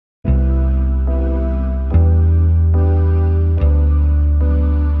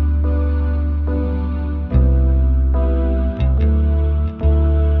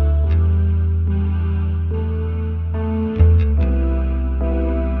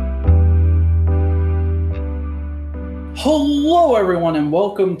Hello, everyone, and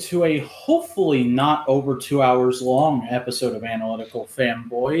welcome to a hopefully not over 2 hours long episode of Analytical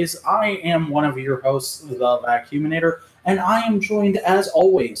Fanboys. I am one of your hosts, the Vacuuminator, and I am joined, as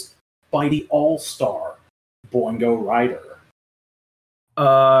always, by the all-star Boingo Rider.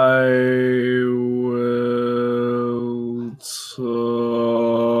 I will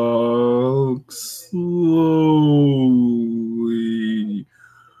talk slowly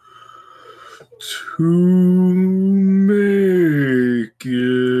to make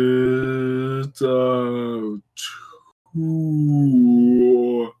it a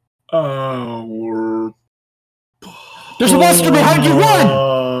 2 hour There's a monster behind you,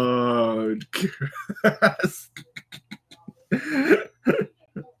 podcast.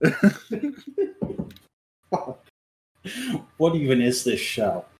 What even is this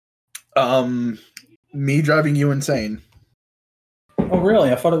show? Me driving you insane. Oh,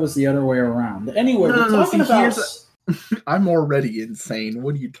 really? I thought it was the other way around. Anyway, we're talking about... I'm already insane.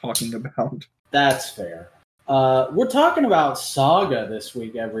 What are you talking about? That's fair. We're talking about Saga this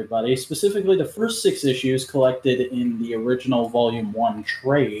week, everybody. Specifically, the first 6 issues collected in the original Volume 1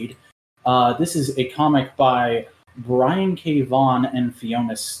 trade. This is a comic by Brian K. Vaughan and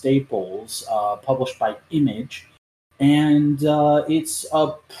Fiona Staples, published by Image. And it's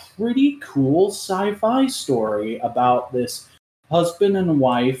a pretty cool sci-fi story about this husband and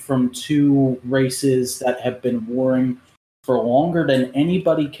wife from 2 races that have been warring for longer than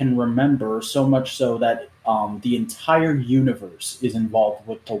anybody can remember, so much so that the entire universe is involved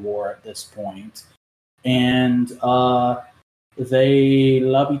with the war at this point. And they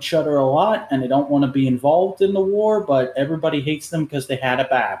love each other a lot, and they don't want to be involved in the war, but everybody hates them because they had a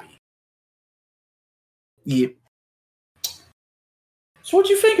baby. Yep. So what'd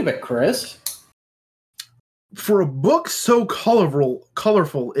you think of it, Chris? For a book so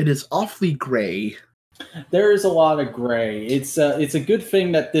colorful, it is awfully gray. There is a lot of gray. It's a good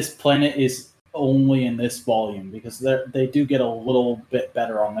thing that this planet is only in this volume, because they do get a little bit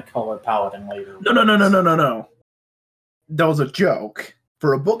better on the color palette in later. No. That was a joke.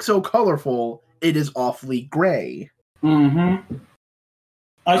 For a book so colorful, it is awfully gray. Mm-hmm.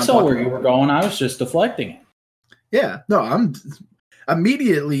 I saw where you were going. I was just deflecting it. Yeah, no,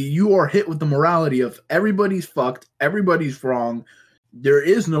 immediately you are hit with the morality of everybody's fucked, everybody's wrong, there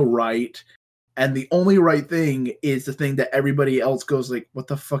is no right, and the only right thing is the thing that everybody else goes like, what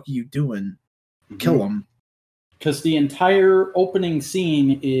the fuck are you doing? Mm-hmm. Kill them. Because the entire opening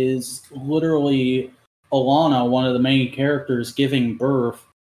scene is literally Alana, one of the main characters, giving birth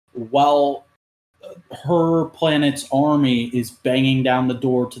while her planet's army is banging down the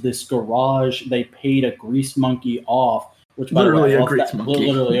door to this garage they paid a grease monkey off. Which, by literally the way, a grease monkey.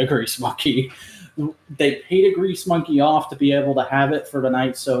 Literally a grease monkey. They paid a grease monkey off to be able to have it for the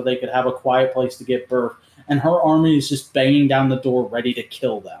night so they could have a quiet place to give birth. And her army is just banging down the door ready to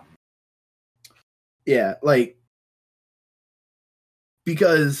kill them. Yeah,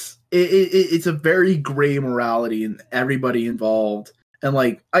 because it's a very gray morality in everybody involved. And,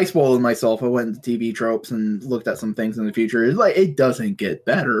 I spoiled myself. I went into TV tropes and looked at some things in the future. It's it doesn't get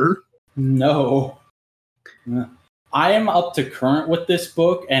better. No. I am up to current with this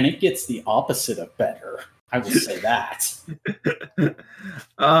book, and it gets the opposite of better. I will say that. And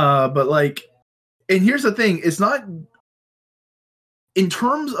here's the thing. It's not... In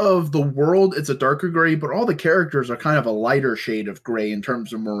terms of the world, it's a darker gray, but all the characters are kind of a lighter shade of gray in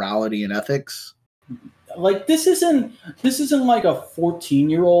terms of morality and ethics. This isn't like a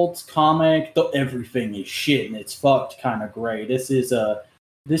 14-year-old's comic. Everything is shit and it's fucked kind of gray. This is a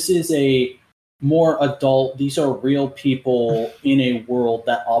more adult. These are real people in a world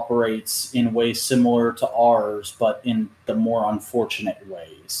that operates in ways similar to ours, but in the more unfortunate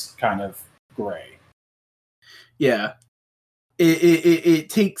ways, kind of gray. Yeah. It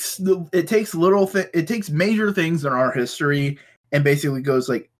takes major things in our history and basically goes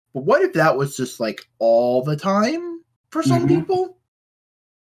but what if that was just all the time for some people?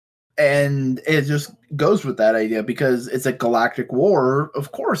 And it just goes with that idea because it's a galactic war.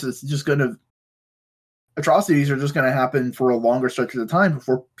 Of course, it's just atrocities are just going to happen for a longer stretch of the time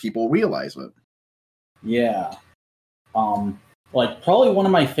before people realize it. Yeah. Probably one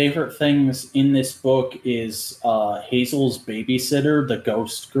of my favorite things in this book is Hazel's babysitter, the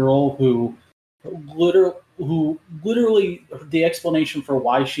ghost girl, who literally the explanation for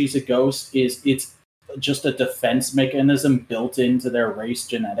why she's a ghost is it's just a defense mechanism built into their race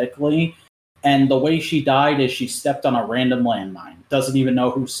genetically. And the way she died is she stepped on a random landmine. Doesn't even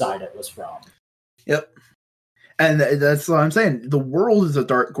know whose side it was from. Yep. And that's what I'm saying. The world is a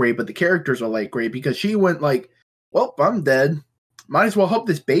dark gray, but the characters are light gray because she went well, I'm dead. Might as well help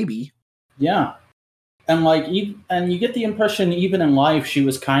this baby. Yeah. And like, and you get the impression even in life she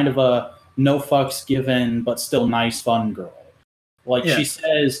was kind of a no fucks given but still nice fun girl. Like she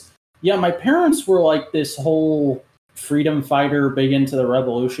says, yeah, my parents were like this whole freedom fighter, big into the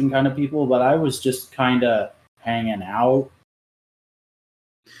revolution kind of people, but I was just kind of hanging out.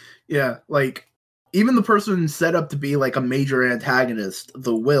 Yeah, like even the person set up to be like a major antagonist,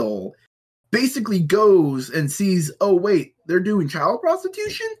 the Will, basically goes and sees, oh wait, they're doing child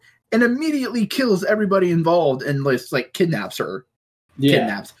prostitution, and immediately kills everybody involved and like kidnaps her.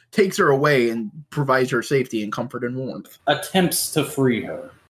 Yeah. Takes her away and provides her safety and comfort and warmth. Attempts to free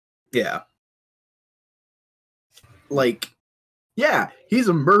her. Yeah. Like, yeah, he's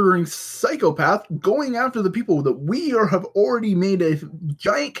a murdering psychopath going after the people that we have already made a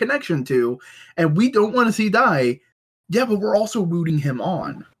giant connection to, and we don't want to see die. Yeah, but we're also rooting him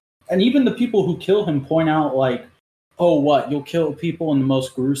on. And even the people who kill him point out, like, oh, what? You'll kill people in the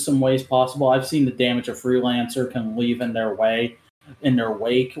most gruesome ways possible. I've seen the damage a freelancer can leave in their wake,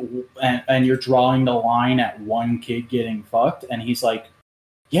 and you're drawing the line at one kid getting fucked, and he's like,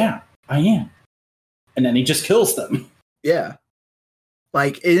 yeah, I am. And then he just kills them. Yeah.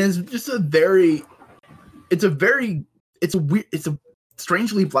 Like, it is just it's a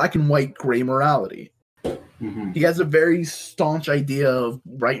strangely black and white gray morality. Mm-hmm. He has a very staunch idea of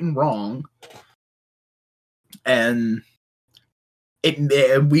right and wrong. And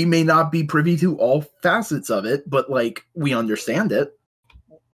we may not be privy to all facets of it, but like we understand it.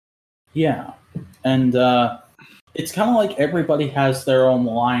 Yeah. And it's kind of like everybody has their own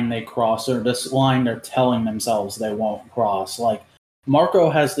line they cross, or this line they're telling themselves they won't cross. Like Marco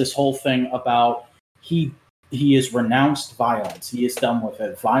has this whole thing about he has renounced violence. He is done with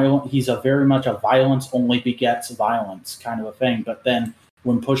it. He's very much a violence only begets violence kind of a thing. But then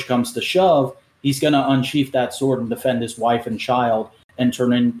when push comes to shove, he's going to unsheath that sword and defend his wife and child and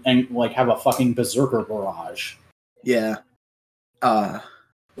turn in and like have a fucking berserker barrage. Yeah.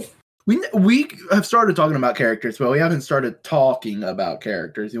 We have started talking about characters, but we haven't started talking about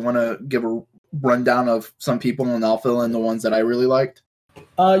characters. You want to give a rundown of some people, and I'll fill in the ones that I really liked?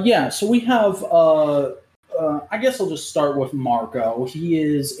 Yeah, so we have, I guess I'll just start with Marco. He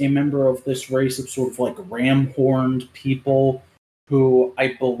is a member of this race of sort of like ram-horned people who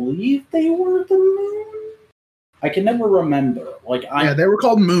I believe they were the Moon? I can never remember. Yeah, they were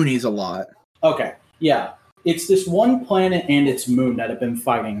called Moonies a lot. Okay, yeah. It's this one planet and its moon that have been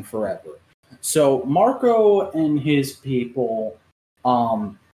fighting forever. So Marco and his people,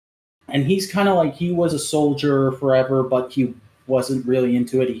 and he's kind of like, he was a soldier forever, but he wasn't really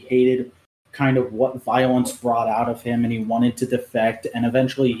into it. He hated kind of what violence brought out of him, and he wanted to defect. And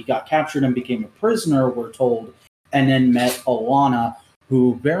eventually he got captured and became a prisoner, we're told, and then met Alana,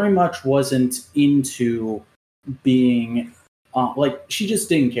 who very much wasn't into being... like, she just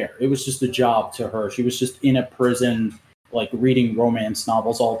didn't care. It was just a job to her. She was just in a prison, like, reading romance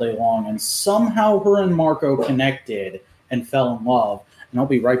novels all day long. And somehow her and Marco connected and fell in love. And I'll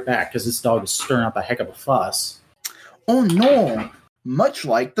be right back, because this dog is stirring up a heck of a fuss. Oh, no. Much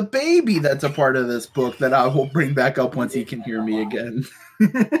like the baby that's a part of this book that I will bring back up once he can hear me again.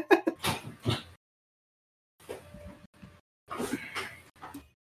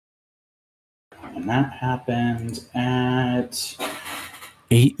 And that happened at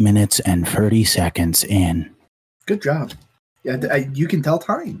 8 minutes and 30 seconds in. Good job. Yeah, you can tell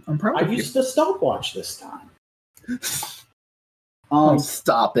time. I'm proud of you. I used the stopwatch this time. Oh,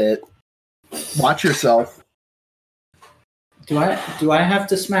 stop it. Watch yourself. Do I have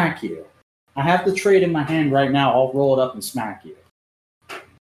to smack you? I have the trade in my hand right now. I'll roll it up and smack you.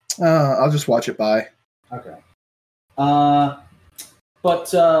 I'll just watch it by. Okay.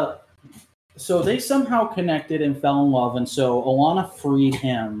 So they somehow connected and fell in love, and so Alana freed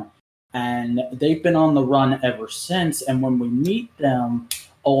him, and they've been on the run ever since. And when we meet them,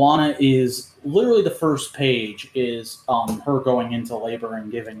 Alana is literally the first page is her going into labor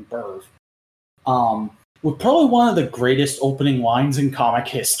and giving birth. With probably one of the greatest opening lines in comic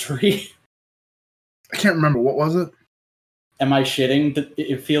history. I can't remember. What was it? Am I shitting?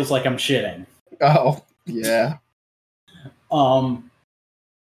 It feels like I'm shitting. Oh, yeah.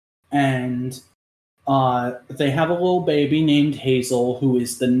 And they have a little baby named Hazel, who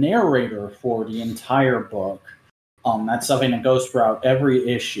is the narrator for the entire book. That's something that goes throughout every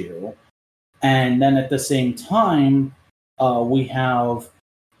issue. And then at the same time, we have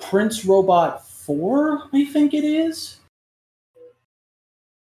Prince Robot 4, I think it is.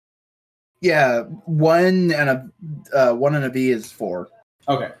 Yeah, one and a V is 4.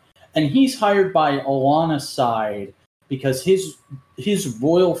 Okay. And he's hired by Alana's side because his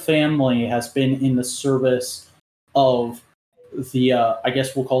royal family has been in the service of I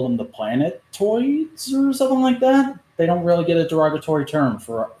guess we'll call them the planetoids or something like that. They don't really get a derogatory term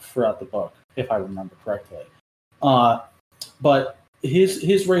throughout the book, if I remember correctly. But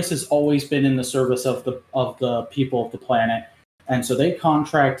his race has always been in the service of the people of the planet, and so they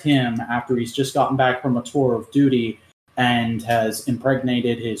contract him after he's just gotten back from a tour of duty and has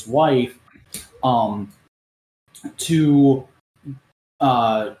impregnated his wife, to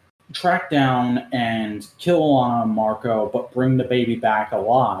track down and kill Alana and Marco, but bring the baby back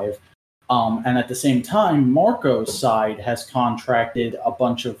alive. And at the same time, Marco's side has contracted a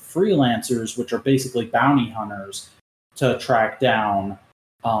bunch of freelancers, which are basically bounty hunters, to track down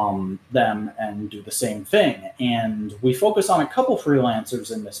them and do the same thing. And we focus on a couple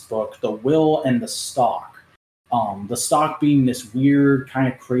freelancers in this book, the Will and the Stalk. The Stalk being this weird,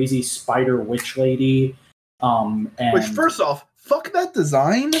 kind of crazy spider witch lady. Which, first off, fuck that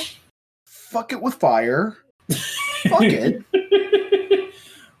design. Fuck it with fire. Fuck it.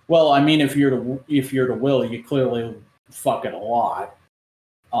 Well, I mean, if you're to Will, you clearly fuck it a lot.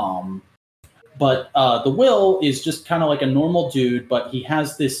 But the Will is just kind of like a normal dude, but he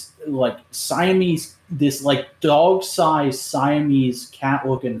has this like Siamese, this like dog-sized Siamese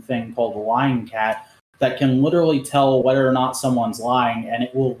cat-looking thing called a lying cat that can literally tell whether or not someone's lying, and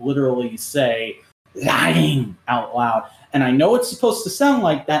it will literally say lying out loud. And I know it's supposed to sound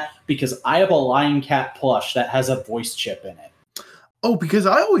like that because I have a lying cat plush that has a voice chip in it. Oh, because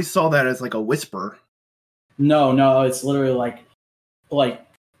I always saw that as like a whisper. No, it's literally like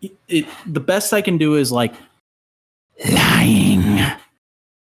it. The best I can do is like lying.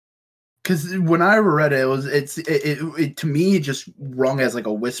 Because when I read it, it to me it just rung as like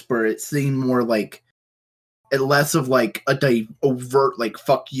a whisper. It seemed more like less of like a overt like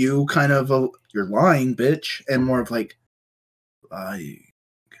 "fuck you" kind of a "you're lying, bitch," and more of like lying.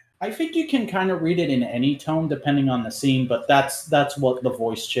 I think you can kind of read it in any tone depending on the scene, but that's what the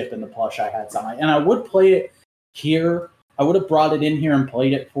voice chip in the plush I had sound like. And I would play it here. I would have brought it in here and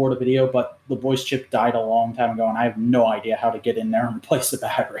played it for the video, but the voice chip died a long time ago, and I have no idea how to get in there and replace the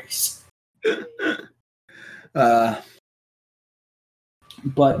batteries.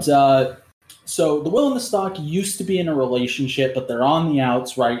 So the Will and the Stalk used to be in a relationship, but they're on the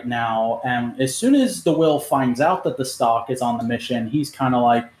outs right now. And as soon as the Will finds out that the Stalk is on the mission, he's kind of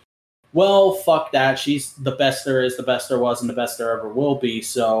like, well, fuck that. She's the best there is, the best there was, and the best there ever will be.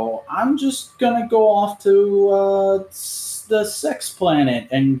 So I'm just going to go off to the sex planet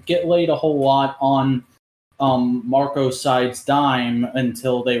and get laid a whole lot on Marco's side's dime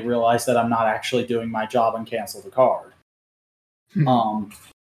until they realize that I'm not actually doing my job and cancel the card.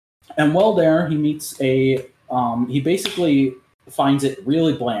 And while there, he meets he basically finds it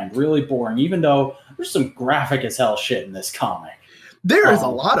really bland, really boring, even though there's some graphic as hell shit in this comic. There is a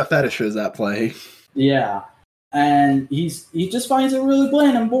lot of fetishes at play. Yeah. And he just finds it really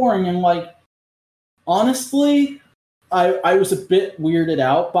bland and boring. And like, honestly, I was a bit weirded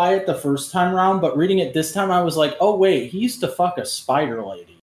out by it the first time around, but reading it this time, I was like, oh wait, he used to fuck a spider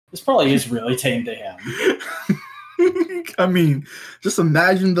lady. This probably is really tame to him. I mean, just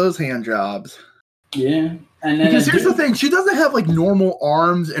imagine those hand jobs. Yeah. And then because here's the thing, she doesn't have like normal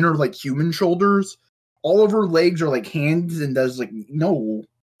arms and her like human shoulders. All of her legs are like hands, and does like no.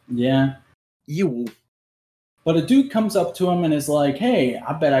 Yeah. You. But a dude comes up to him and is like, hey,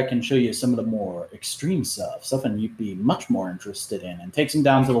 I bet I can show you some of the more extreme stuff, something you'd be much more interested in, and takes him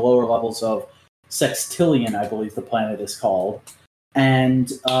down to the lower levels of Sextillion, I believe the planet is called.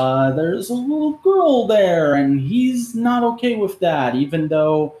 And there's a little girl there, and he's not okay with that, even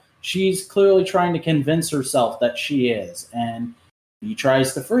though she's clearly trying to convince herself that she is. And he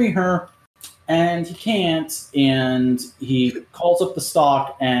tries to free her, and he can't, and he calls up the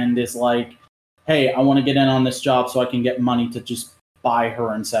Stalk and is like, hey, I want to get in on this job so I can get money to just buy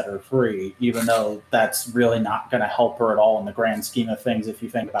her and set her free, even though that's really not going to help her at all in the grand scheme of things if you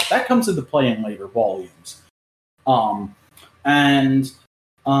think about it. That comes into play in later volumes. Meanwhile,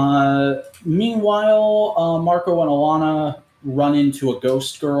 Marco and Alana run into a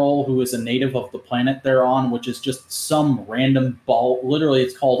ghost girl who is a native of the planet they're on, which is just some random ball. Literally,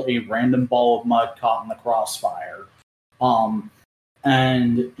 it's called a random ball of mud caught in the crossfire.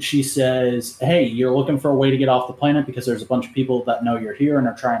 And she says, hey, you're looking for a way to get off the planet because there's a bunch of people that know you're here and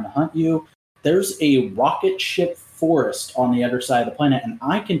are trying to hunt you. There's a rocket ship forest on the other side of the planet, and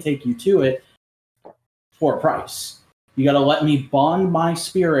I can take you to it for a price. You got to let me bond my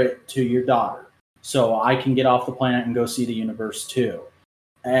spirit to your daughter so I can get off the planet and go see the universe too.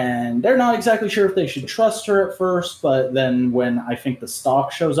 And they're not exactly sure if they should trust her at first, but then when I think the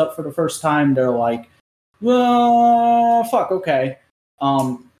Stalk shows up for the first time, they're like, well, fuck, okay.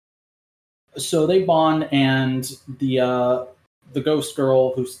 So they bond, and the the ghost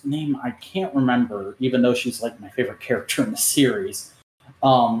girl, whose name I can't remember, even though she's like my favorite character in the series,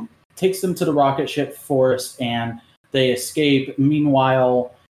 takes them to the rocket ship forest and they escape.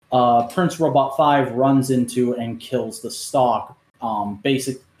 Meanwhile, Prince Robot 5 runs into and kills the Stalk.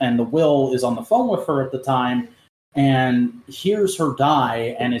 And the Will is on the phone with her at the time and hears her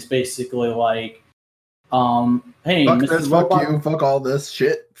die and is basically like, hey, fuck Mrs. this, Robot, fuck you, fuck all this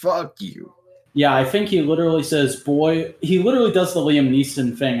shit, fuck you. Yeah, I think he literally says, boy, he literally does the Liam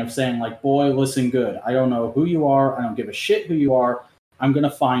Neeson thing of saying, like, boy, listen good. I don't know who you are. I don't give a shit who you are. I'm going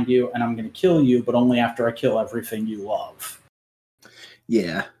to find you and I'm going to kill you, but only after I kill everything you love.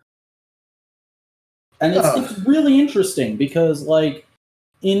 Yeah. And it's really interesting because, like,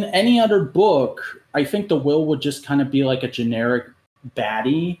 in any other book, I think the Will would just kind of be like a generic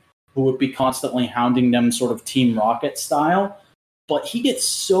baddie who would be constantly hounding them sort of Team Rocket style. But he gets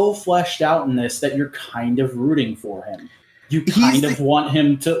so fleshed out in this that you're kind of rooting for him. You kind of want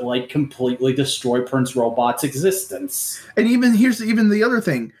him to, like, completely destroy Prince Robot's existence. And here's the other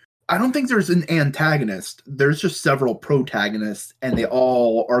thing. I don't think there's an antagonist. There's just several protagonists, and they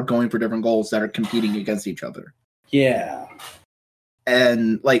all are going for different goals that are competing against each other. Yeah.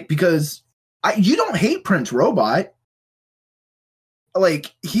 And, like, because you don't hate Prince Robot.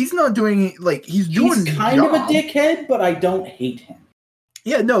 Like, he's not doing, like, he's doing He's kind of a dickhead, but I don't hate him.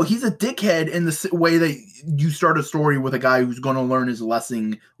 Yeah, no, he's a dickhead in the way that you start a story with a guy who's going to learn his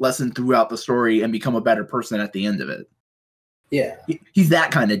lesson throughout the story and become a better person at the end of it. Yeah. He's that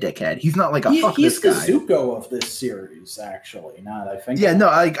kind of dickhead. He's not like fuck this guy. He's the Zuko of this series, actually, now that I think Yeah, no,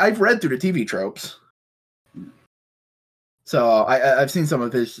 I've read through the TV tropes. So I've seen some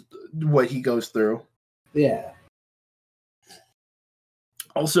of what he goes through. Yeah.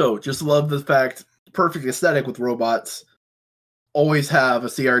 Also, just love the fact, perfect aesthetic with robots, always have a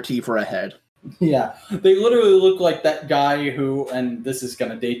CRT for a head. Yeah, they literally look like that guy who, and this is going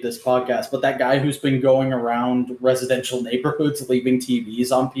to date this podcast, but that guy who's been going around residential neighborhoods leaving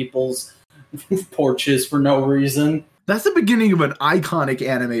TVs on people's porches for no reason. That's the beginning of an iconic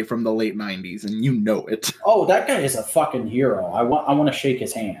anime from the late 90s, and you know it. Oh, that guy is a fucking hero. I want to shake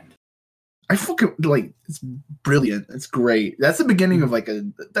his hand. I fucking, like, it's brilliant. It's great. That's the beginning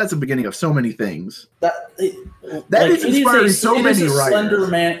of so many things. That like, is inspiring so many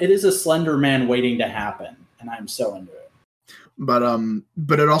writers. It is a Slender Man waiting to happen, and I'm so into it.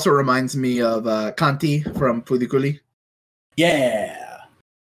 But it also reminds me of Kanti from Fudikuli. Yeah.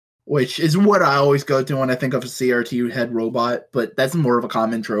 Which is what I always go to when I think of a CRT head robot, but that's more of a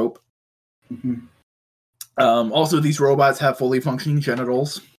common trope. Mm-hmm. Also, these robots have fully functioning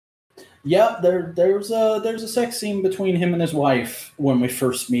genitals. Yep, there's a sex scene between him and his wife when we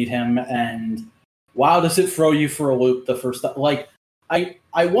first meet him, and wow, does it throw you for a loop the first time. Like, I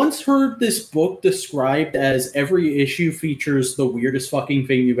once heard this book described as every issue features the weirdest fucking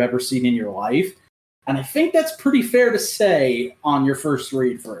thing you've ever seen in your life, and I think that's pretty fair to say on your first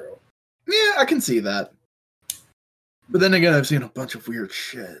read through. Yeah, I can see that. But then again, I've seen a bunch of weird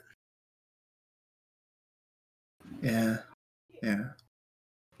shit. Yeah.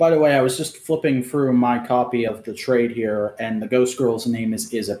 By the way, I was just flipping through my copy of the trade here, and the Ghost Girl's name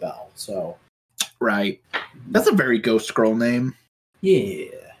is Isabel. So, right, that's a very Ghost Girl name. Yeah.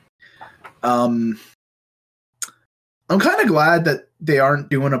 I'm kind of glad that they aren't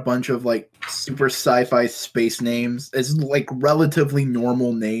doing a bunch of like super sci-fi space names. It's like relatively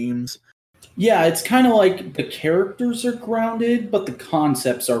normal names. Yeah, it's kind of like the characters are grounded, but the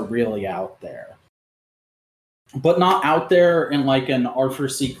concepts are really out there. But not out there in like an Arthur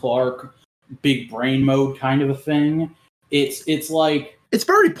C. Clarke big brain mode kind of a thing. It's like, it's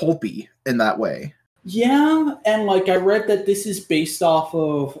very pulpy in that way. Yeah, and like I read that this is based off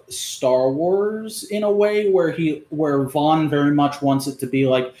of Star Wars in a way where Vaughn very much wants it to be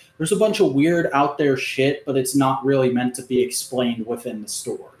like there's a bunch of weird out there shit, but it's not really meant to be explained within the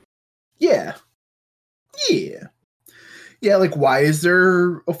story. Yeah. Yeah, like, why is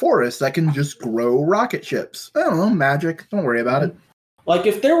there a forest that can just grow rocket ships? I don't know, magic. Don't worry about it. Like,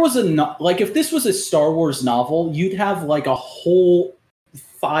 if this was a Star Wars novel, you'd have, like, a whole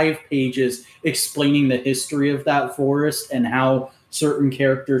 5 pages explaining the history of that forest and how certain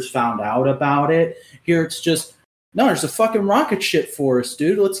characters found out about it. Here, it's just, no, there's a fucking rocket ship forest,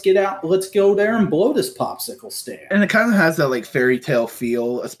 dude. Let's go there and blow this popsicle stand. And it kind of has that, like, fairy tale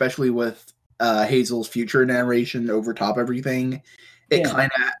feel, especially with Hazel's future narration over top everything. It kind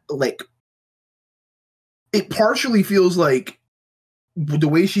of like it partially feels like the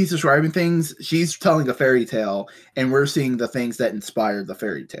way she's describing things, she's telling a fairy tale and we're seeing the things that inspired the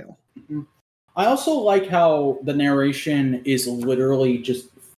fairy tale. Mm-hmm. I also like how the narration is literally just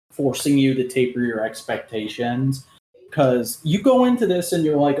forcing you to taper your expectations. because you go into this and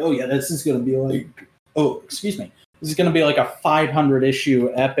you're like, oh yeah, this is going to be like, this is going to be like a 500 issue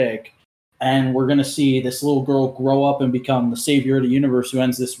epic, and we're going to see this little girl grow up and become the savior of the universe who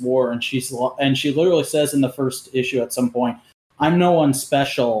ends this war. And she literally says in the first issue at some point, "I'm no one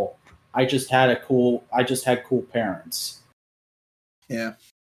special. I just had cool parents." Yeah.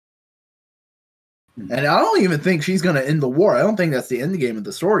 And I don't even think she's going to end the war. I don't think that's the end game of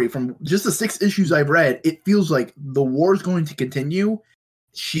the story. From just the 6 issues I've read, it feels like the war is going to continue.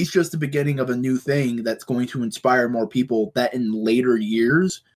 She's just the beginning of a new thing that's going to inspire more people, that in later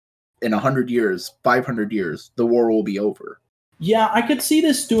years, in 100 years, 500 years, the war will be over. Yeah, I could see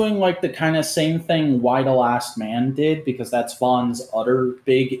this doing like the kind of same thing Why the Last Man did, because that's Vaughn's other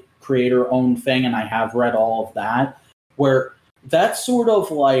big creator-owned thing, and I have read all of that, where that sort of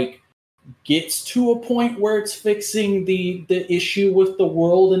like gets to a point where it's fixing the issue with the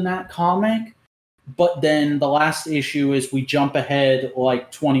world in that comic, but then the last issue is we jump ahead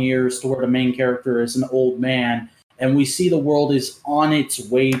like 20 years to where the main character is an old man, and we see the world is on its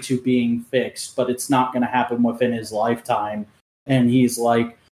way to being fixed, but it's not going to happen within his lifetime. And he's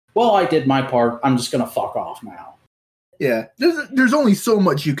like, well, I did my part. I'm just going to fuck off now. Yeah, there's only so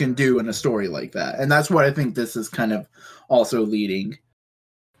much you can do in a story like that. And that's what I think this is kind of also leading.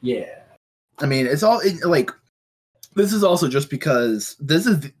 Yeah. I mean, it's all like, this is also just because this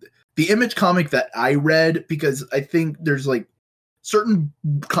is the Image comic that I read, because I think there's like certain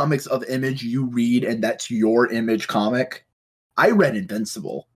comics of Image you read and that's your Image comic. I read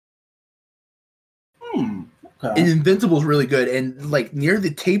Invincible. Okay. And Invincible is really good. And like near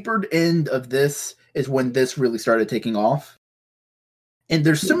the tapered end of this is when this really started taking off. And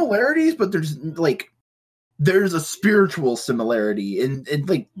there's similarities, but there's a spiritual similarity, and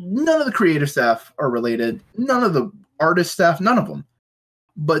like none of the creative staff are related, none of the artist staff, none of them.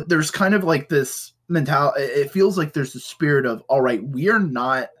 But there's kind of like this mentality. It feels like there's the spirit of, all right, we are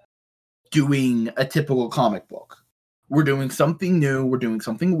not doing a typical comic book. We're doing something new. We're doing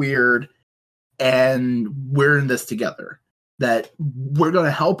something weird, and we're in this together. That we're going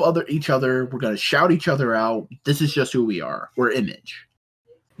to help each other. We're going to shout each other out. This is just who we are. We're Image.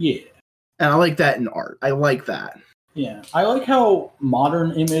 Yeah. And I like that in art. I like that. Yeah. I like how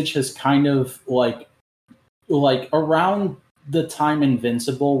modern Image has kind of like around the time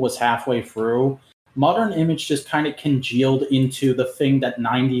Invincible was halfway through, modern Image just kind of congealed into the thing that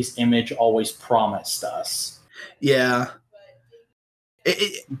 90s Image always promised us. Yeah.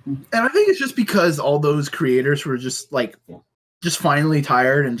 And I think it's just because all those creators were just finally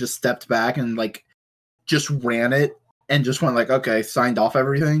tired and just stepped back and like just ran it and just went like, okay, signed off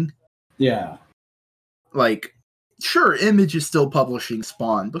everything. Yeah. Like, sure, Image is still publishing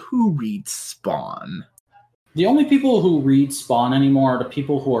Spawn, but who reads Spawn? The only people who read Spawn anymore are the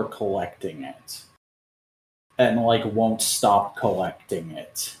people who are collecting it. And like won't stop collecting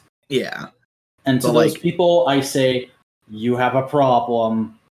it. Yeah. And to those people, I say, you have a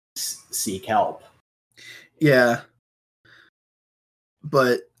problem, seek help. Yeah.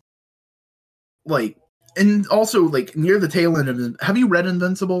 But like, and also like near the tail end of have you read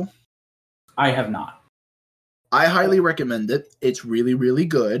Invincible? I have not. I highly recommend it. It's really, really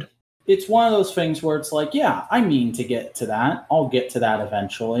good. It's one of those things where it's like, yeah, I mean to get to that. I'll get to that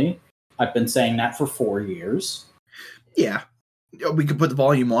eventually. I've been saying that for 4 years. Yeah. We could put the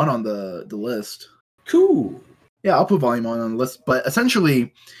volume 1 on the list. Cool. Yeah, I'll put volume 1 on the list. But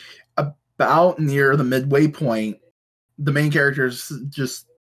essentially, about near the midway point, the main characters just...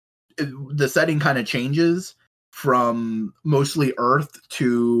 the setting kind of changes from mostly Earth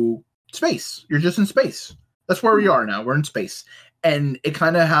to space. You're just in space. That's where we are now. We're in space. And it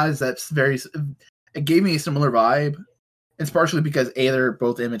kind of has that it gave me a similar vibe. It's partially because they're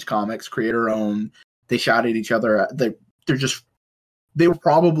both Image comics, creator owned. They shout at each other. They were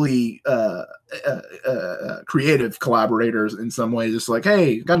probably creative collaborators in some way. Just like,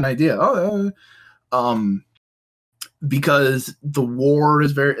 hey, got an idea. Because the war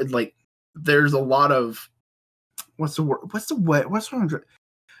is very like, there's a lot of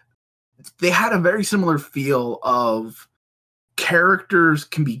they had a very similar feel of characters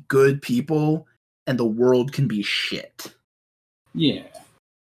can be good people and the world can be shit. Yeah.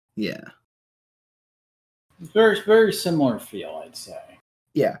 Yeah. Very, very similar feel, I'd say.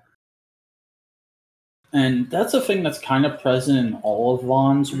 Yeah. And that's a thing that's kind of present in all of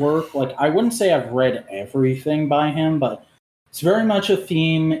Vaughn's work. Like, I wouldn't say I've read everything by him, but it's very much a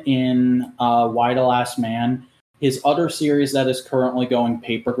theme in Why the Last Man. His other series that is currently going,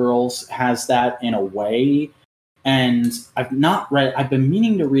 Paper Girls, has that in a way. And I've not read, I've been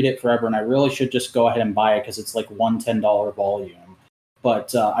meaning to read it forever, and I really should just go ahead and buy it because it's like one $10 volume.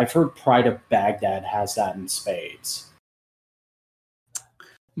 But I've heard Pride of Baghdad has that in spades.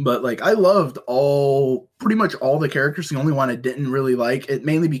 But like I loved pretty much all the characters. The only one I didn't really like, it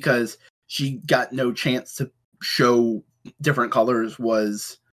mainly because she got no chance to show different colors,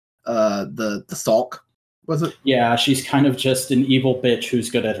 was the Salk, was it? Yeah, she's kind of just an evil bitch who's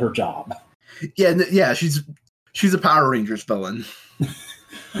good at her job. Yeah, she's a Power Rangers villain.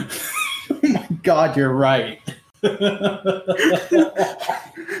 Oh my god, you're right.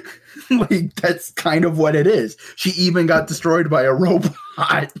 Like that's kind of what it is. She even got destroyed by a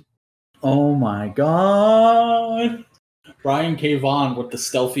robot. Oh my god. Ryan K. Vaughn with the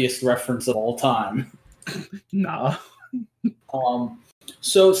stealthiest reference of all time. Nah.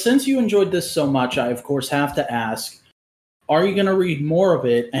 So since you enjoyed this so much, I of course have to ask, are you going to read more of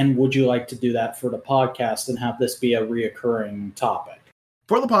it, and would you like to do that for the podcast and have this be a reoccurring topic?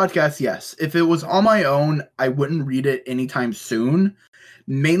 For the podcast, yes. If it was on my own, I wouldn't read it anytime soon,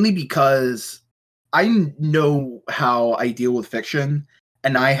 mainly because I know how I deal with fiction,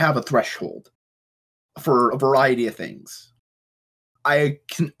 and I have a threshold for a variety of things. I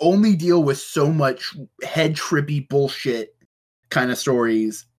can only deal with so much head-trippy bullshit kind of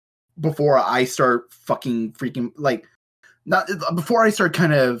stories before I start freaking, like, not before I start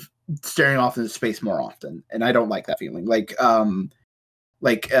kind of staring off into space more often, and I don't like that feeling. Like 1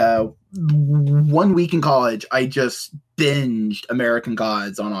 week in college, I just binged American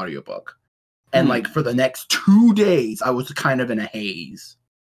Gods on audiobook. And like for the next 2 days, I was kind of in a haze.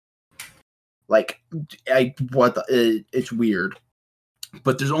 Like it's weird.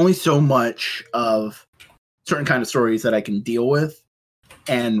 But there's only so much of certain kind of stories that I can deal with.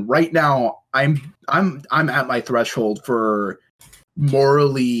 And right now I'm at my threshold for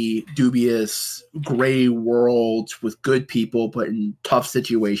morally dubious gray worlds with good people but in tough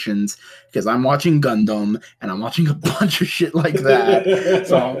situations, because I'm watching Gundam and I'm watching a bunch of shit like that.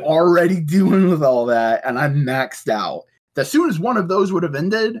 So I'm already dealing with all that and I'm maxed out. As soon as one of those would have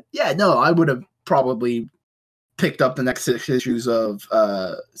ended, I would have probably picked up the next 6 issues of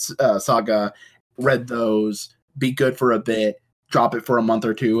Saga, read those, be good for a bit, drop it for a month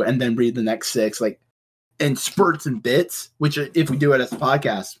or two, and then read the next 6, like in spurts and bits, which if we do it as a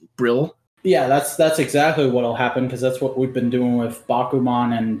podcast, brill. Yeah, that's exactly what'll happen, because that's what we've been doing with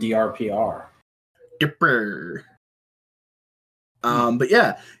Bakuman and DRPR. Dipper. But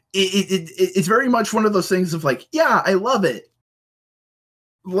yeah, it's very much one of those things of like, yeah, I love it.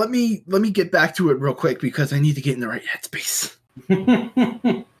 Let me get back to it real quick because I need to get in the right headspace.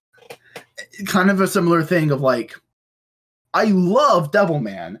 Kind of a similar thing of like, I love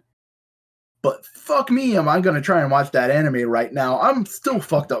Devilman, but fuck me, am I going to try and watch that anime right now? I'm still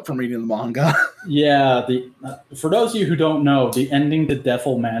fucked up from reading the manga. Yeah, for those of you who don't know, the ending to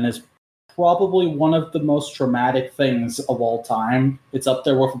Devilman is probably one of the most traumatic things of all time. It's up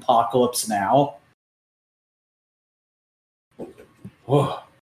there with Apocalypse Now. Oh.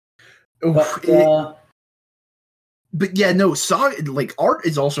 But yeah, no, Saga, like, art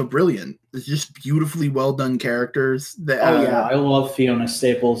is also brilliant. It's just beautifully well done characters. I love Fiona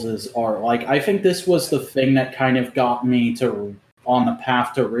Staples' art. Like, I think this was the thing that kind of got me on the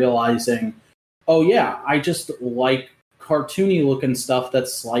path to realizing, oh yeah, I just like cartoony looking stuff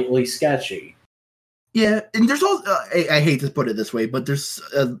that's slightly sketchy. Yeah, and there's also, I hate to put it this way, but there's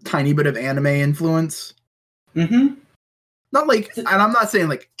a tiny bit of anime influence. Mm-hmm. Not like, and I'm not saying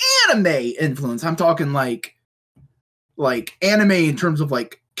like anime influence. I'm talking like anime in terms of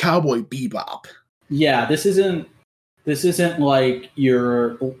like Cowboy Bebop. Yeah, this isn't like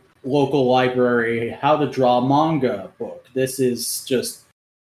your local library how to draw manga book. This is just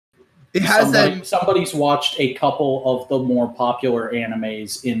somebody's watched a couple of the more popular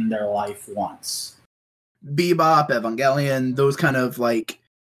animes in their life once. Bebop, Evangelion, those kind of like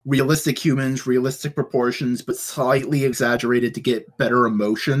realistic humans, realistic proportions, but slightly exaggerated to get better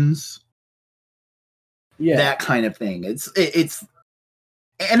emotions. Yeah, that kind of thing. It's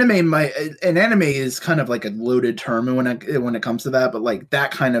anime. An anime is kind of like a loaded term when it comes to that, but like that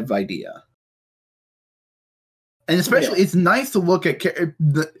kind of idea. And especially, it's nice to look at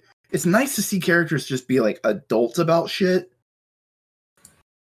it's nice to see characters just be like adults about shit.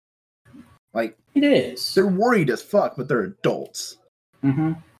 Like it is. They're worried as fuck, but they're adults.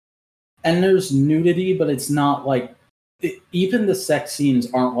 Mm-hmm. And there's nudity, but it's not like even the sex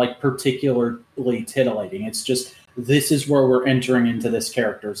scenes aren't like particularly titillating. It's just this is where we're entering into this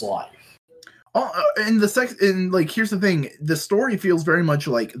character's life. And like here's the thing: the story feels very much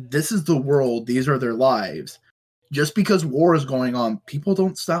like this is the world; these are their lives. Just because war is going on, people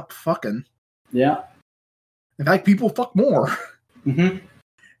don't stop fucking. Yeah. In fact, people fuck more. Mm-hmm.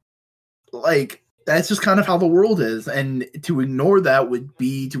 Like, that's just kind of how the world is. And to ignore that would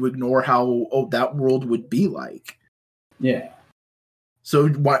be to ignore how that world would be like. Yeah. So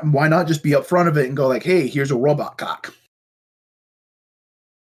why not just be up front of it and go like, hey, here's a robot cock.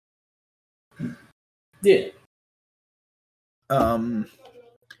 Yeah. There's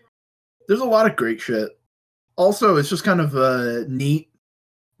a lot of great shit. Also, it's just kind of neat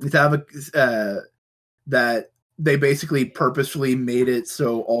to have that they basically purposefully made it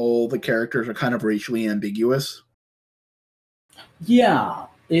so all the characters are kind of racially ambiguous. Yeah,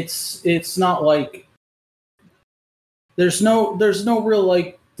 it's not like there's no real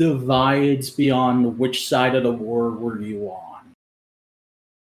like divides beyond which side of the war were you on.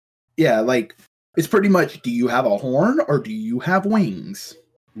 Yeah, like it's pretty much, do you have a horn or do you have wings?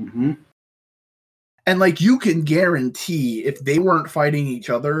 Mm-hmm. And like you can guarantee if they weren't fighting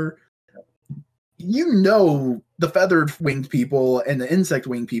each other, you know the feathered winged people and the insect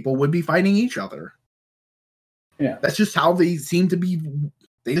winged people would be fighting each other. Yeah. That's just how they seem to be.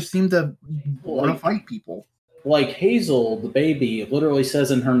 They just seem to want to fight people. Like Hazel, the baby, literally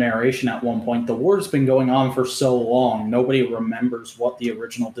says in her narration at one point, the war's been going on for so long, nobody remembers what the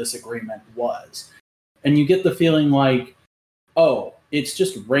original disagreement was. And you get the feeling like, oh, it's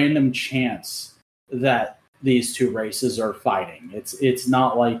just random chance that these two races are fighting. It's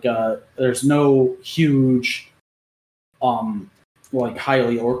not like there's no huge like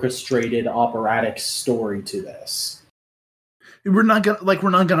highly orchestrated operatic story to this. We're not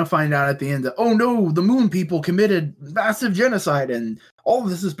gonna find out at the end that, oh no, the moon people committed massive genocide and all of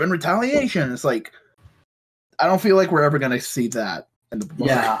this has been retaliation. It's like, I don't feel like we're ever gonna see that in the book.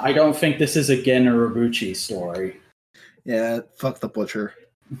 Yeah, I don't think this is a Gen Urobuchi story. Yeah, fuck the butcher.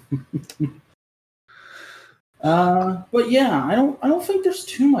 But yeah, I don't think there's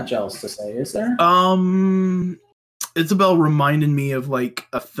too much else to say, is there? Isabel reminded me of like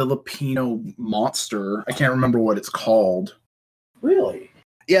a Filipino monster. I can't remember what it's called. Really?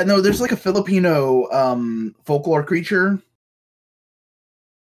 Yeah, no, there's like a Filipino folklore creature.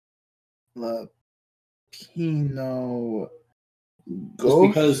 Filipino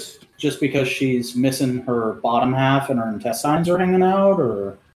ghost? Just because she's missing her bottom half and her intestines are hanging out,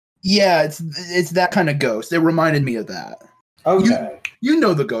 or yeah, it's that kind of ghost. It reminded me of that. Okay. You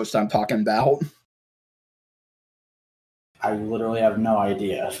know the ghost I'm talking about. I literally have no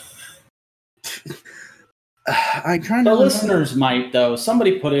idea. I'm trying The to. listeners might, though.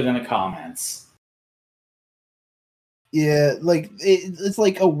 Somebody put it in the comments. Yeah, like it's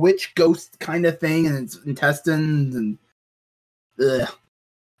like a witch ghost kind of thing, and it's intestines and.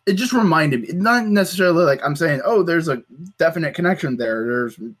 It just reminded me, not necessarily like I'm saying, oh, there's a definite connection there.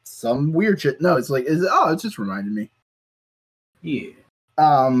 There's some weird shit. No, it's like, it just reminded me. Yeah.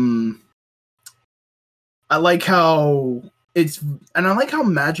 I like how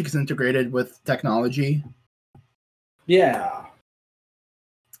magic is integrated with technology. Yeah.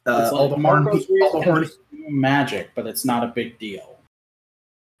 It's all like the Marco's horn, can just do magic, but it's not a big deal.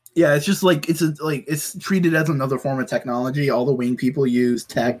 Yeah, it's just like it's treated as another form of technology. All the winged people use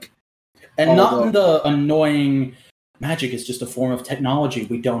tech, and not in the annoying magic is just a form of technology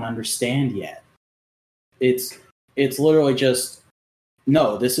we don't understand yet. It's literally just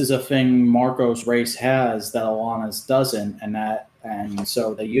no. This is a thing Marco's race has that Alana's doesn't, and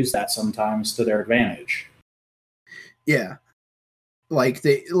so they use that sometimes to their advantage. Yeah,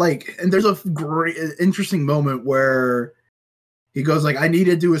 and there's a great interesting moment where. He goes like, I need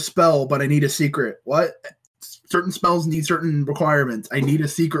to do a spell, but I need a secret. What? Certain spells need certain requirements. I need a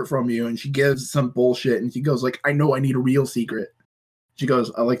secret from you. And she gives some bullshit. And he goes like, I know I need a real secret. She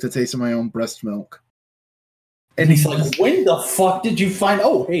goes, I like the taste of my own breast milk. And he's like, when the fuck did you find?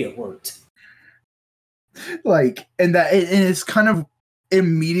 Oh, hey, it worked. Like, and it's kind of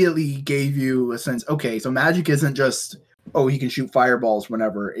immediately gave you a sense. Okay, so magic isn't just, oh, he can shoot fireballs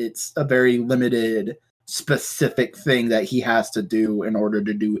whenever. It's a very limited specific thing that he has to do in order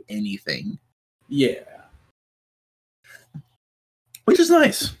to do anything. Yeah. Which is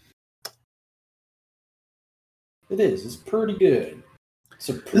nice. It is. It's pretty good. It's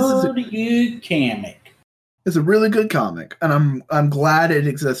a pretty good comic. It's a really good comic, and I'm glad it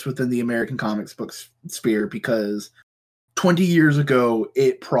exists within the American comics books sphere, because 20 years ago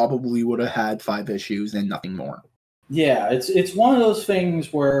it probably would have had 5 issues and nothing more. Yeah, it's one of those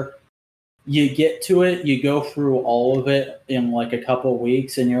things where you get to it, you go through all of it in like a couple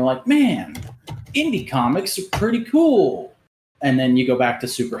weeks, and you're like, man, indie comics are pretty cool. And then you go back to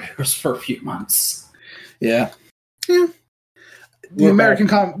superheroes for a few months. Yeah. The American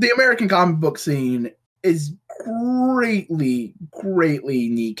comic book scene is greatly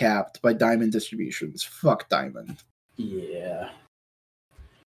kneecapped by Diamond Distributions. Fuck Diamond. Yeah.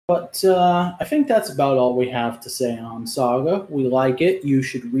 But I think that's about all we have to say on Saga. We like it. You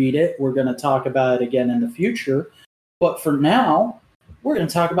should read it. We're going to talk about it again in the future. But for now, we're going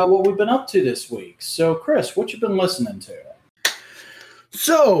to talk about what we've been up to this week. So, Chris, what you been listening to?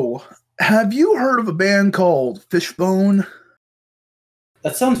 So, have you heard of a band called Fishbone?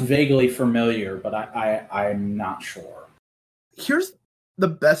 That sounds vaguely familiar, but I'm not sure. Here's the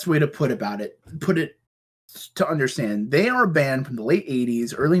best way to put it to understand. They are a band from the late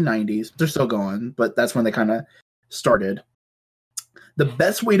 80s, early 90s. They're still going, but that's when they kind of started. The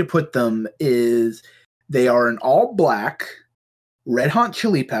best way to put them is they are an all-black Red Hot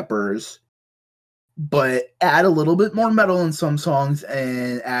Chili Peppers, but add a little bit more metal in some songs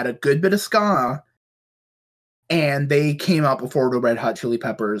and add a good bit of ska. And they came out before the Red Hot Chili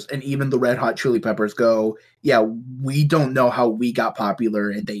Peppers, and even the Red Hot Chili Peppers go, yeah, we don't know how we got popular,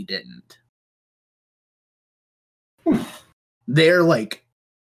 and they didn't. They are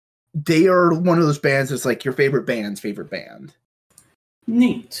one of those bands that's like your favorite band's favorite band.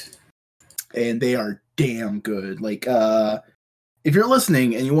 Neat. And they are damn good. Like, if you're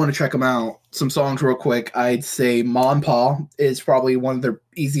listening and you want to check them out, some songs real quick, I'd say Ma and Pa is probably one of their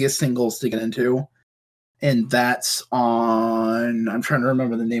easiest singles to get into. And that's on, I'm trying to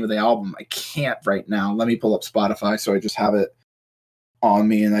remember the name of the album. I can't right now. Let me pull up Spotify so I just have it on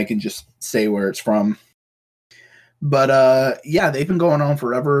me and I can just say where it's from. But yeah, they've been going on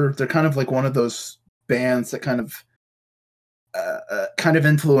forever. They're kind of like one of those bands that kind of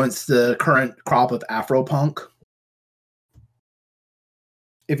influenced the current crop of Afropunk.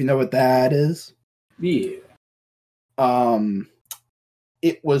 If you know what that is. Yeah.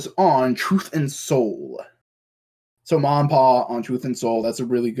 It was on Truth and Soul. So Ma and Pa on Truth and Soul, that's a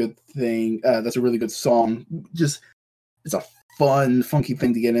really good thing. That's a really good song. Just, it's a fun, funky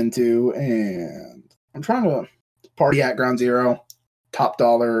thing to get into. And I'm trying to Party at Ground Zero, Top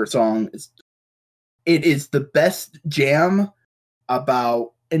Dollar song. It is the best jam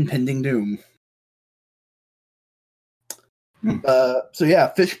about impending doom. So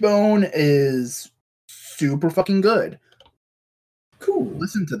yeah, Fishbone is super fucking good. Cool.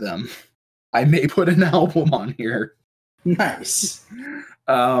 Listen to them. I may put an album on here. Nice.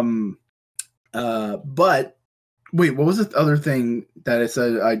 But wait, what was the other thing that I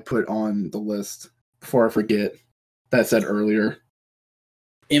said I'd put on the list before I forget that I said earlier?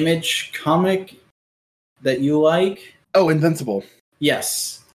 Image comic that you like? Oh, Invincible.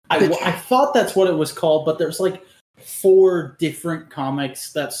 Yes. I thought that's what it was called, but there's like 4 different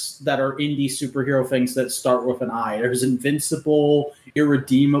comics that are indie superhero things that start with an I. There's Invincible,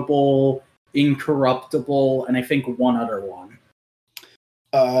 Irredeemable, Incorruptible, and I think one other one.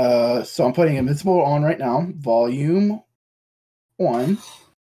 So I'm putting Invincible on right now. Volume 1.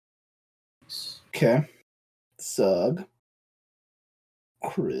 Okay. Sub.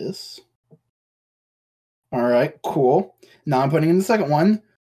 Chris. Alright, cool. Now I'm putting in the second one.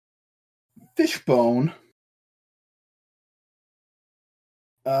 Fishbone.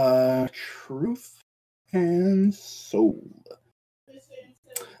 Truth and Soul.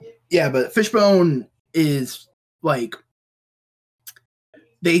 Yeah, but Fishbone is like,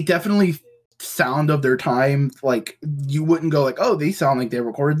 they definitely sound of their time. Like, you wouldn't go like, oh, they sound like they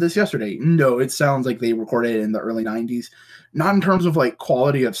recorded this yesterday. No, it sounds like they recorded it in the early 90s. Not in terms of like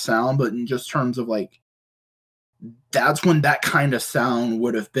quality of sound, but in just terms of like, that's when that kind of sound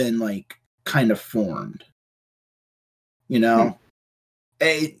would have been like kind of formed. You know?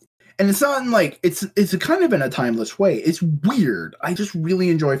 And it's not in like, it's a kind of in a timeless way. It's weird. I just really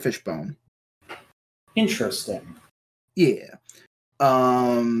enjoy Fishbone. Interesting. Yeah.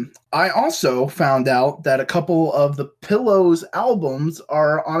 I also found out that a couple of the Pillows albums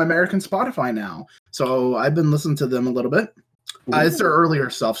are on American Spotify now. So I've been listening to them a little bit. It's their earlier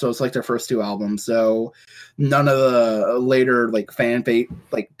stuff, so it's like their first 2 albums. So none of the later like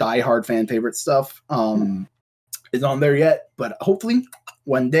diehard fan favorite stuff is on there yet, but hopefully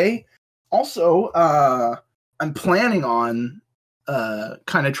one day. Also, I'm planning on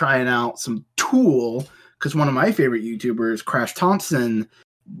kind of trying out some Tool, because one of my favorite YouTubers, Crash Thompson,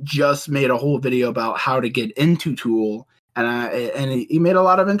 just made a whole video about how to get into Tool, and he made a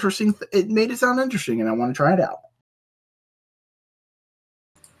lot of interesting. It made it sound interesting, and I want to try it out.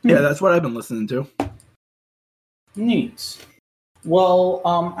 Yeah, that's what I've been listening to. Neat. Well,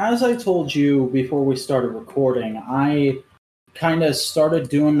 as I told you before we started recording, I kind of started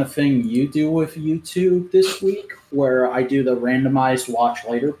doing the thing you do with YouTube this week, where I do the randomized watch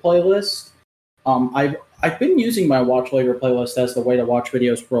later playlist. I've been using my watch later playlist as the way to watch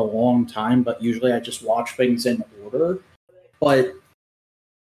videos for a long time, but usually I just watch things in order. But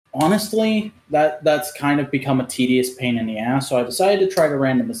honestly, that's kind of become a tedious pain in the ass, so I decided to try the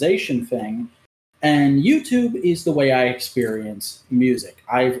randomization thing. And YouTube is the way I experience music.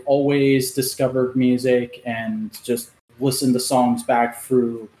 I've always discovered music and just listen to songs back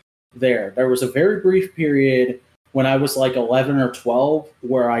through there. There was a very brief period when I was like 11 or 12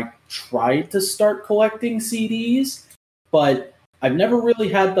 where I tried to start collecting CDs, but I've never really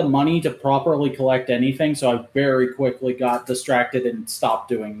had the money to properly collect anything, so I very quickly got distracted and stopped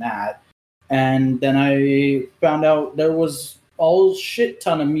doing that. And then I found out there was a shit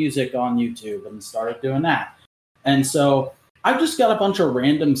ton of music on YouTube and started doing that. And so I've just got a bunch of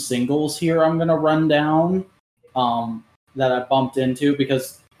random singles here I'm going to run down that I bumped into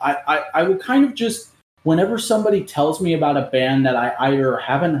because I would kind of just, whenever somebody tells me about a band that I either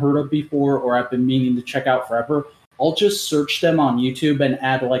haven't heard of before or I've been meaning to check out forever, I'll just search them on YouTube and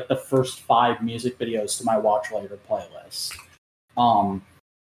add like the first 5 music videos to my Watch Later playlist.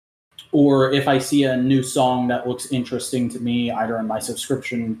 Or if I see a new song that looks interesting to me, either in my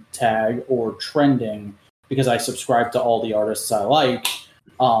subscription tag or trending, because I subscribe to all the artists I like,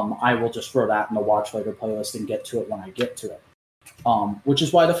 I will just throw that in the Watch Later playlist and get to it when I get to it. Which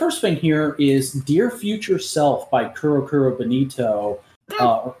is why the first thing here is Dear Future Self by Kuro Kuro Benito,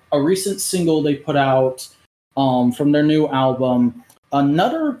 a recent single they put out from their new album.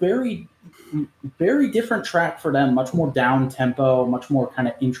 Another very, very different track for them, much more down-tempo, much more kind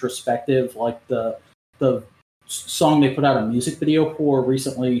of introspective, like the song they put out a music video for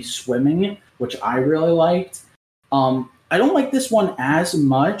recently, Swimming, which I really liked. I don't like this one as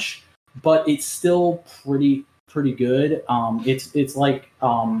much, but it's still pretty good. It's like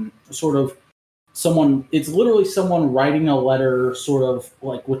sort of someone, it's literally someone writing a letter sort of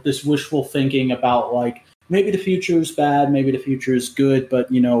like with this wishful thinking about like, maybe the future is bad, maybe the future is good, but,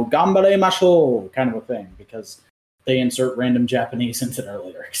 you know, gambare masho kind of a thing, because they insert random Japanese into their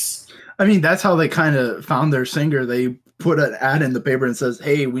lyrics. I mean, that's how they kind of found their singer. They put an ad in the paper and says,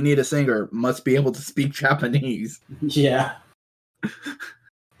 hey, we need a singer, must be able to speak Japanese. Yeah.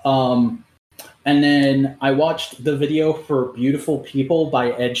 And then I watched the video for Beautiful People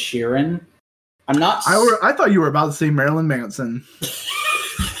by Ed Sheeran. I thought you were about to say Marilyn Manson.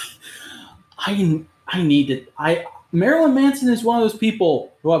 Marilyn Manson is one of those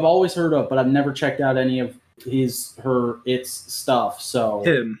people who I've always heard of, but I've never checked out any of its stuff.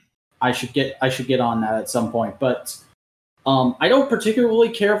 So I should get on that at some point. But I don't particularly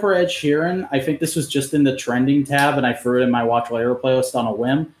care for Ed Sheeran. I think this was just in the trending tab, and I threw it in my Watch Later playlist on a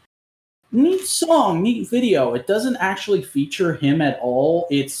whim. Neat song, neat video. It doesn't actually feature him at all.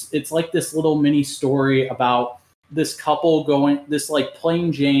 It's like this little mini story about this couple this like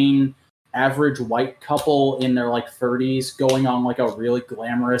plain Jane average white couple in their like 30s going on like a really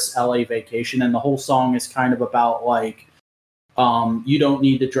glamorous LA vacation, and the whole song is kind of about like you don't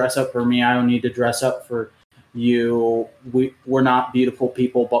need to dress up for me, I don't need to dress up for you, we're not beautiful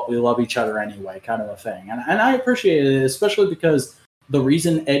people, but we love each other anyway, kind of a thing. And I appreciated it, especially because the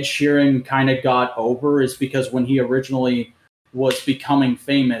reason Ed Sheeran kind of got over is because when he originally was becoming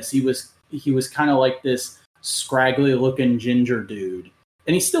famous, he was kind of like this scraggly looking ginger dude.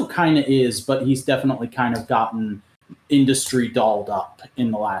 And he still kind of is, but he's definitely kind of gotten industry dolled up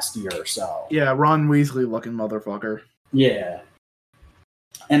in the last year or so. Yeah, Ron Weasley looking motherfucker. Yeah.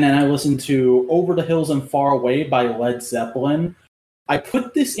 And then I listened to Over the Hills and Far Away by Led Zeppelin. I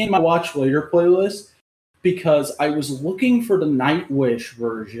put this in my Watch Later playlist because I was looking for the Nightwish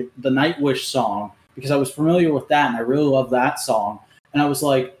version, the Nightwish song, because I was familiar with that and I really love that song. And I was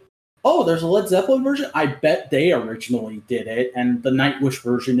like, oh, there's a Led Zeppelin version? I bet they originally did it, and the Nightwish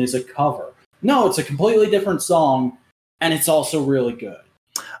version is a cover. No, it's a completely different song, and it's also really good.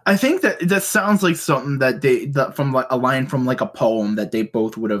 I think that sounds like something that from like a line from like a poem that they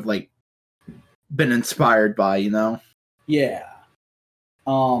both would have like been inspired by, you know? Yeah.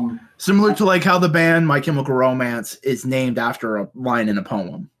 Similar to like how the band My Chemical Romance is named after a line in a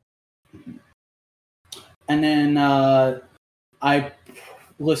poem. And then I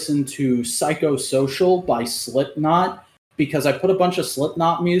listened to Psychosocial by Slipknot because I put a bunch of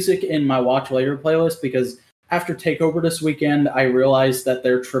Slipknot music in my Watch Later playlist because after Takeover this weekend, I realized that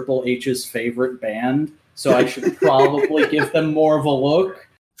they're Triple H's favorite band, so I should probably give them more of a look.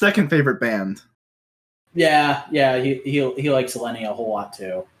 Second favorite band. Yeah, he likes Lenny a whole lot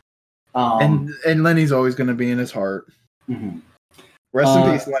too. And Lenny's always going to be in his heart. Mm-hmm. Rest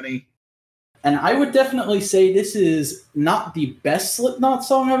in peace, Lenny. And I would definitely say this is not the best Slipknot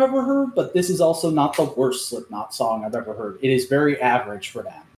song I've ever heard, but this is also not the worst Slipknot song I've ever heard. It is very average for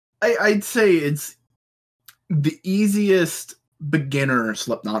them. I'd say it's the easiest beginner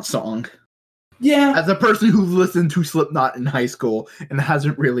Slipknot song. Yeah. As a person who listened to Slipknot in high school and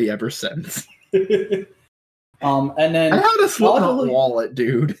hasn't really ever since. And then I had a Slipknot wallet,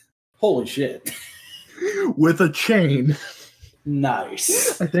 dude. Holy shit. With a chain.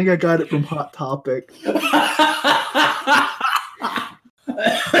 Nice. I think I got it from Hot Topic.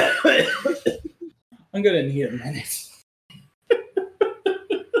 I'm gonna need a minute.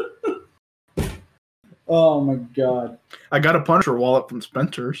 Oh my god. I got a Punisher wallet from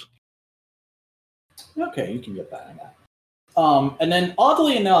Spencer's. Okay, you can get that. And then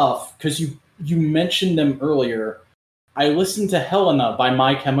oddly enough, because you mentioned them earlier, I listened to Helena by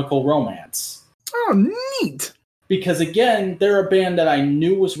My Chemical Romance. Oh, neat. Because again, they're a band that I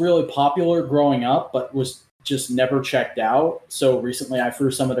knew was really popular growing up, but was just never checked out. So recently I threw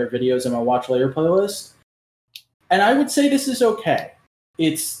some of their videos in my Watch Later playlist. And I would say this is okay.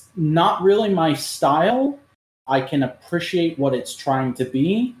 It's not really my style. I can appreciate what it's trying to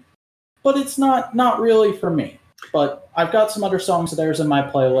be, but it's not really for me. But I've got some other songs of theirs in my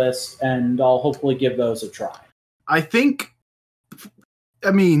playlist, and I'll hopefully give those a try. I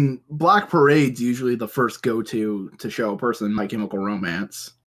mean, Black Parade's usually the first go-to to show a person My Chemical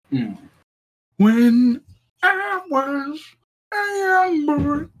Romance. Mm. When I was a young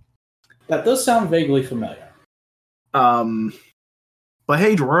boy. That does sound vaguely familiar. But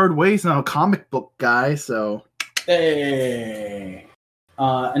hey, Gerard Way's now a comic book guy, so... Hey!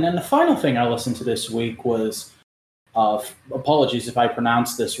 And then the final thing I listened to this week was, apologies if I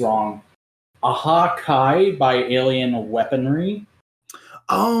pronounced this wrong, Aha Kai by Alien Weaponry.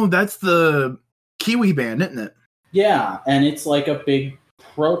 Oh, that's the Kiwi band, isn't it? Yeah, and it's like a big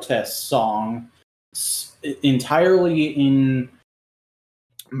protest song entirely in...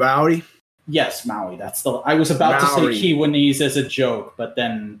 Maori? Yes, Maui. That's the... I was about Maori. to say Kiwanese as a joke, but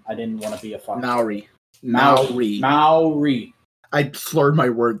then I didn't want to be a fucking... Maori. I slurred my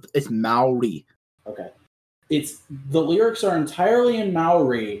word. It's Maori. Okay. The lyrics are entirely in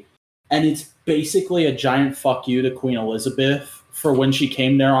Maori, and it's basically a giant fuck you to Queen Elizabeth for when she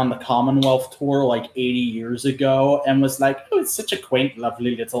came there on the Commonwealth tour like 80 years ago and was like, oh, it's such a quaint,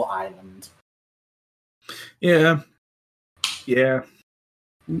 lovely little island. Yeah.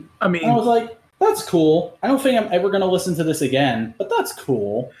 I mean... And I was like, that's cool. I don't think I'm ever going to listen to this again, but that's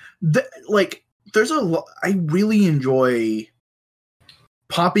cool. There's I really enjoy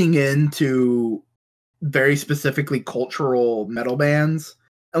popping into very specifically cultural metal bands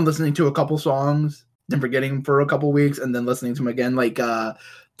and listening to a couple songs, then forgetting them for a couple weeks, and then listening to them again.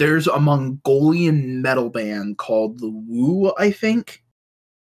 There's a Mongolian metal band called The Woo, I think.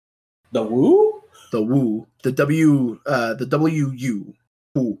 The Woo? The Woo. The W-U.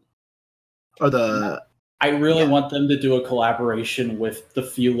 Woo. Or the... I really want them to do a collaboration with the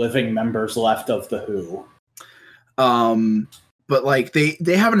few living members left of The Who. But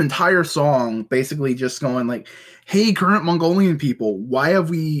they have an entire song basically just going hey, current Mongolian people, why have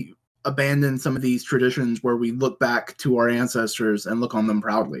we abandoned some of these traditions where we look back to our ancestors and look on them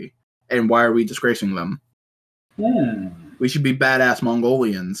proudly? And why are we disgracing them? We should be badass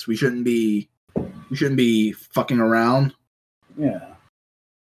Mongolians. We shouldn't be fucking around. Yeah.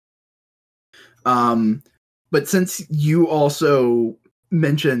 But since you also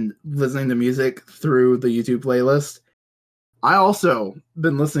mentioned listening to music through the YouTube playlist, I also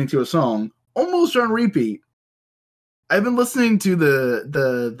been listening to a song almost on repeat. I've been listening to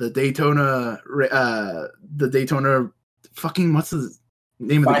the Daytona fucking, what's the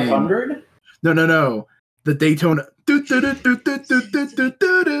name of the game? 500? No. The Daytona. Daytona.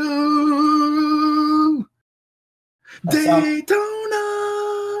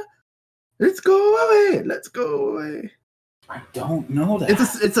 Let's go away. I don't know that.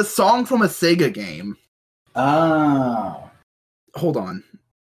 It's a song from a Sega game. Oh. Hold on.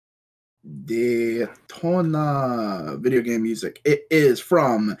 Daytona video game music. It is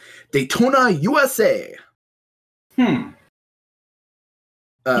from Daytona, USA.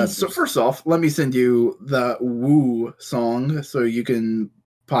 So first off, let me send you the Woo song so you can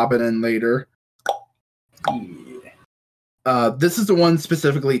pop it in later. This is the one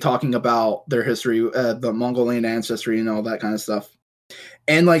specifically talking about their history, the Mongolian ancestry and all that kind of stuff.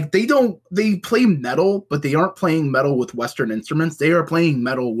 And they play metal, but they aren't playing metal with Western instruments. They are playing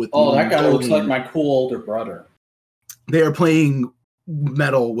metal with that guy looks like my cool older brother. They are playing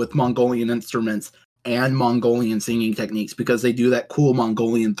metal with Mongolian instruments and Mongolian singing techniques because they do that cool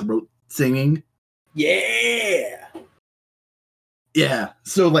Mongolian throat singing. Yeah. Yeah.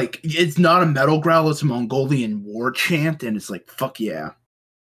 So it's not a metal growl, it's a Mongolian war chant, and it's fuck yeah.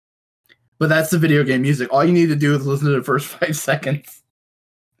 But that's the video game music. All you need to do is listen to the first 5 seconds.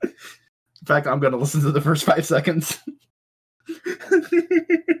 In fact, I'm going to listen to the first 5 seconds.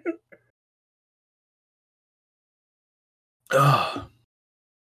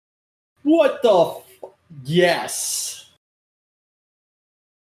 What the yes.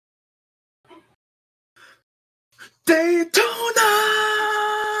 Daytona.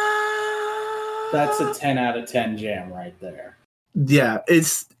 That's a 10 out of 10 jam right there. Yeah,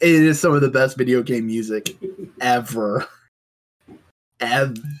 it is some of the best video game music ever.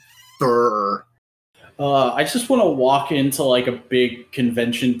 Ever. I just want to walk into like a big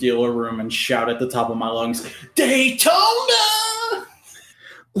convention dealer room and shout at the top of my lungs, Daytona!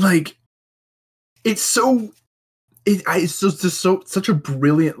 Like, it's so such a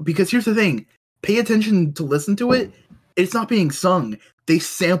brilliant, because here's the thing, pay attention to listen to it. It's not being sung. They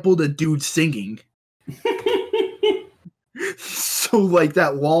sampled a dude singing. So like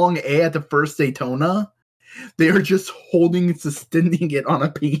that long A at the first Daytona, they are just holding and sustaining it on a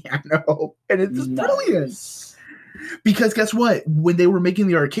piano, and it's just brilliant. Because guess what? When they were making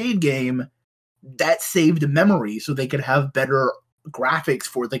the arcade game, that saved memory so they could have better graphics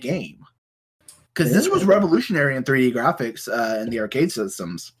for the game. Because this was revolutionary in 3D graphics in the arcade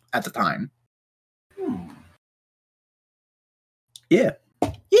systems at the time. Yeah.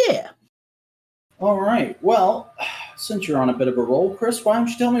 All right. Well, since you're on a bit of a roll, Chris, why don't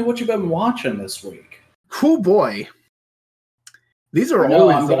you tell me what you've been watching this week? Oh boy, these are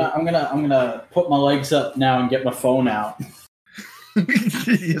always. I'm gonna put my legs up now and get my phone out.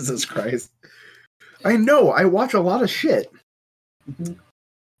 Jesus Christ! I know I watch a lot of shit. Mm-hmm.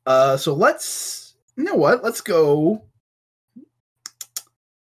 So let's. You know what? Let's go.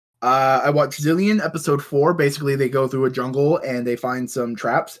 I watched Zillion episode 4. Basically, they go through a jungle and they find some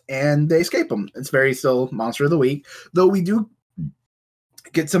traps and they escape them. It's very still Monster of the Week, though we do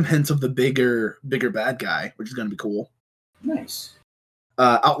get some hints of the bigger bad guy, which is going to be cool. Nice.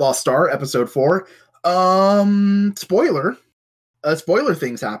 Outlaw Star episode 4. Spoiler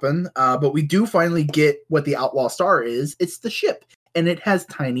things happen, but we do finally get what the Outlaw Star is. It's the ship, and it has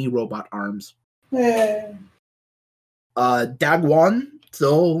tiny robot arms. Yeah. Dagwon.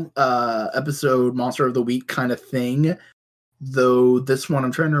 Still, episode Monster of the Week kind of thing. Though this one,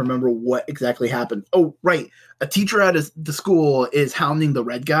 I'm trying to remember what exactly happened. Oh, right. A teacher at the school is hounding the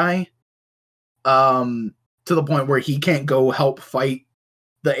red guy to the point where he can't go help fight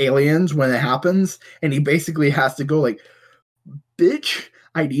the aliens when it happens. And he basically has to go like, bitch,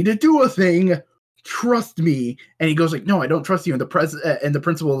 I need to do a thing. Trust me. And he goes like, no, I don't trust you. And the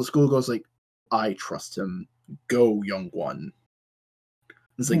principal of the school goes like, I trust him. Go, young one.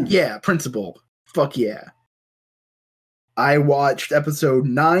 It's like, yeah, principal. Fuck yeah. I watched episode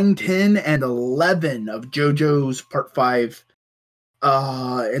 9, 10, and 11 of JoJo's Part 5.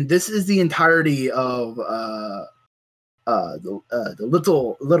 And this is the entirety of the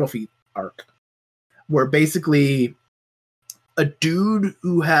Little Feet arc. Where basically a dude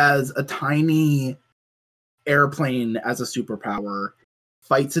who has a tiny airplane as a superpower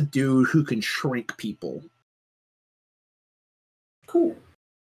fights a dude who can shrink people. Cool.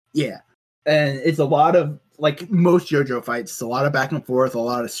 Yeah. And it's a lot of, like most JoJo fights, it's a lot of back and forth, a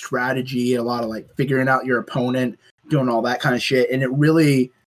lot of strategy, a lot of like figuring out your opponent, doing all that kind of shit. And it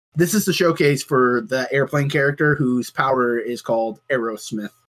really, this is the showcase for the airplane character whose power is called Aerosmith.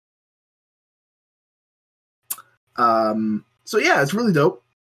 So yeah, it's really dope.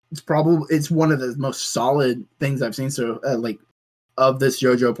 It's one of the most solid things I've seen of this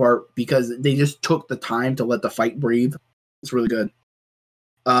JoJo part, because they just took the time to let the fight breathe. It's really good.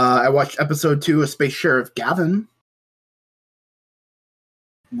 I watched episode 2 of Space Sheriff Gavin.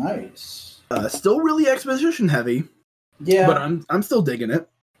 Nice. Still really exposition heavy. Yeah, but I'm still digging it.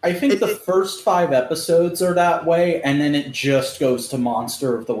 I think the first 5 episodes are that way, and then it just goes to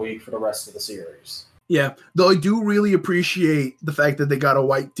Monster of the Week for the rest of the series. Yeah, though I do really appreciate the fact that they got a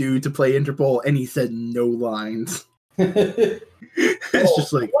white dude to play Interpol, and he said no lines. It's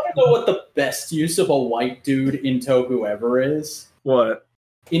just like, you want to know what the best use of a white dude in Toku ever is? What?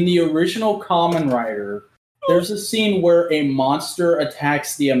 In the original Kamen Rider, there's a scene where a monster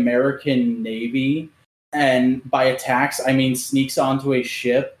attacks the American Navy, and by attacks, I mean sneaks onto a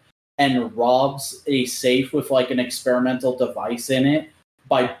ship and robs a safe with like an experimental device in it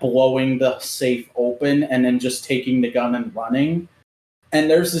by blowing the safe open and then just taking the gun and running. And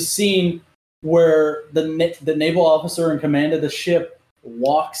there's a scene where the naval officer in command of the ship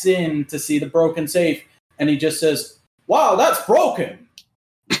walks in to see the broken safe, and he just says, "Wow, that's broken."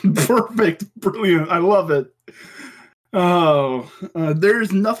 Perfect. Brilliant. I love it. Oh,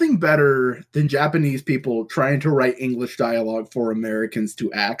 there's nothing better than Japanese people trying to write English dialogue for Americans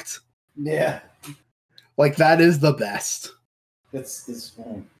to act. Yeah. Like, that is the best. It's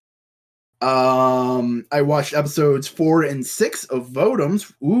fun. I watched episodes 4 and 6 of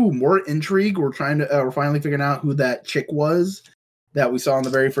Votems. Ooh, more intrigue. We're finally figuring out who that chick was that we saw in the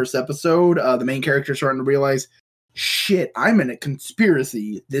very first episode. The main character starting to realize, shit, I'm in a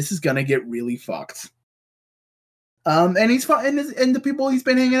conspiracy. This is gonna get really fucked. And he's fine, and the people he's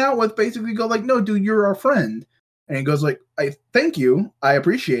been hanging out with basically go like, "No, dude, you're our friend." And he goes like, "I thank you, I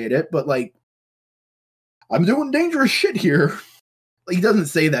appreciate it, but like, I'm doing dangerous shit here." He doesn't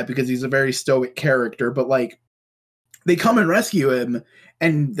say that because he's a very stoic character, but like, they come and rescue him,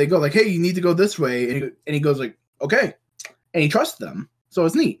 and they go like, "Hey, you need to go this way," and he goes like, "Okay," and he trusts them, so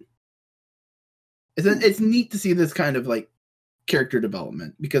it's neat. It's neat to see this kind of like character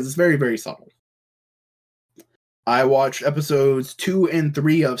development because it's very, very subtle. I watched episodes 2 and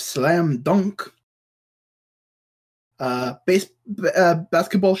 3 of Slam Dunk.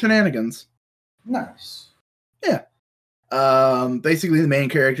 Basketball shenanigans. Nice. Yeah. Basically, the main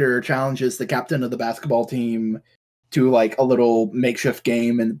character challenges the captain of the basketball team to like a little makeshift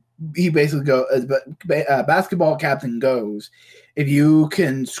game, and he basically basketball captain goes, "If you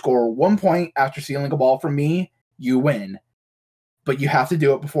can score 1 point after stealing a ball from me, you win. But you have to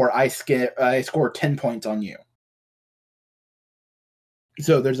do it before I score 10 points on you."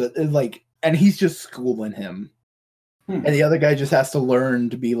 So there's and he's just schooling him. And the other guy just has to learn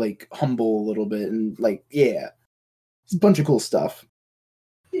to be like humble a little bit and like, yeah. It's a bunch of cool stuff.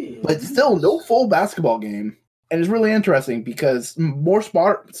 Yeah. But still no full basketball game. And it's really interesting because more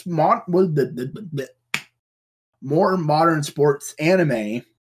modern sports anime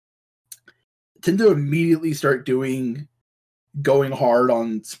tend to immediately start going hard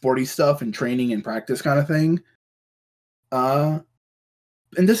on sporty stuff and training and practice kind of thing.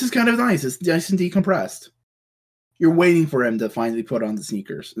 And this is kind of nice. It's nice and decompressed. You're waiting for him to finally put on the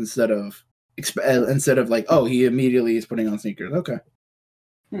sneakers instead of like, oh, he immediately is putting on sneakers. Okay.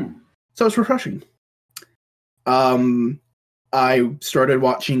 So it's refreshing. I started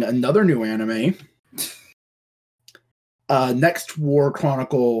watching another new anime. Next War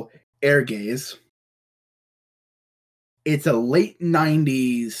Chronicle Air Gaze. It's a late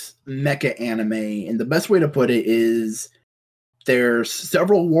 90s mecha anime, and the best way to put it is there's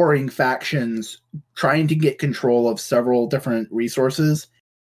several warring factions trying to get control of several different resources,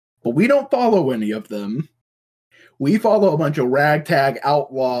 but we don't follow any of them. We follow a bunch of ragtag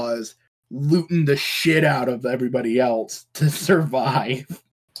outlaws looting the shit out of everybody else to survive.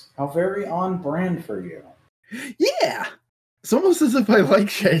 How very on brand for you. Yeah. It's almost as if I like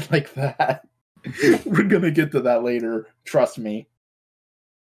shit like that. We're gonna get to that later. Trust me.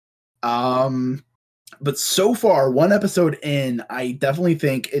 But so far, one episode in, I definitely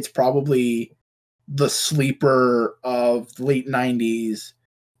think it's probably the sleeper of the late 90s.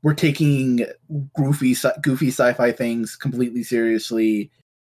 We're taking goofy sci-fi things completely seriously.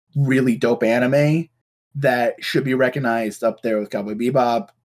 Really dope anime that should be recognized up there with Cowboy Bebop,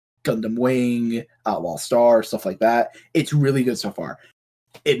 Gundam Wing, Outlaw Star, stuff like that. It's really good so far.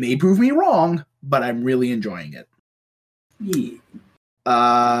 It may prove me wrong, but I'm really enjoying it. Yeah.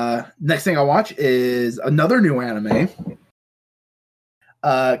 Next thing I watch is another new anime.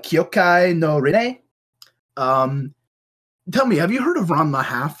 Kyokai no Rene. Tell me, have you heard of Ranma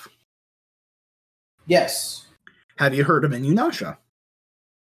Half? Yes. Have you heard of Inuyasha?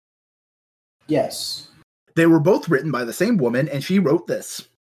 Yes. They were both written by the same woman, and she wrote this.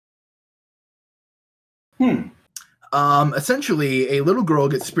 Essentially, a little girl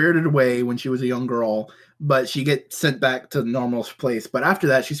gets spirited away when she was a young girl, but she gets sent back to the normal place. But after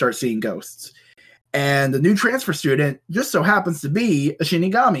that, she starts seeing ghosts. And the new transfer student just so happens to be a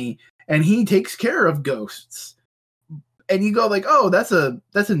Shinigami, and he takes care of ghosts. And you go like, oh, that's a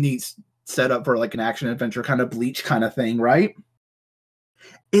neat setup for like an action adventure kind of Bleach kind of thing, right?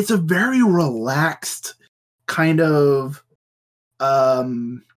 It's a very relaxed kind of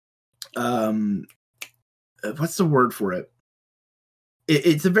what's the word for it?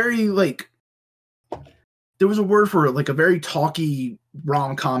 It's a very like, there was a word for it, like a very talky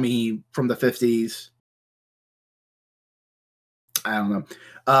rom-com-y from the 50s. I don't know.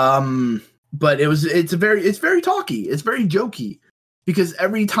 But it's very talky. It's very jokey because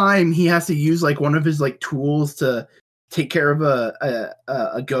every time he has to use like one of his like tools to take care of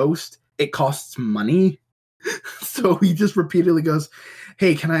a ghost, it costs money. So he just repeatedly goes,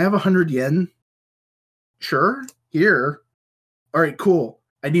 "Hey, can I have 100 yen? Sure. Here. All right, cool.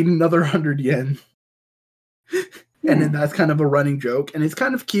 I need another 100 yen." And then that's kind of a running joke. And it's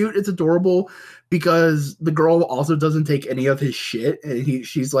kind of cute. It's adorable because the girl also doesn't take any of his shit. And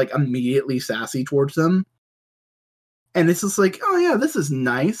she's like immediately sassy towards him. And it's just like, oh yeah, this is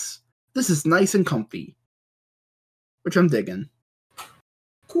nice. This is nice and comfy. Which I'm digging.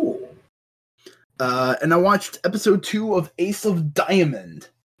 Cool. And I watched episode 2 of Ace of Diamond.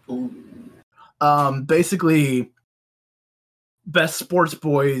 Ooh. Basically, best sports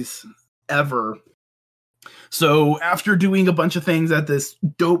boys ever. So after doing a bunch of things at this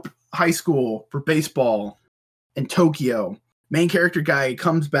dope high school for baseball, in Tokyo. Main character guy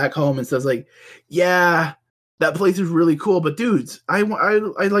comes back home and says like, yeah, that place is really cool, but dudes, I'd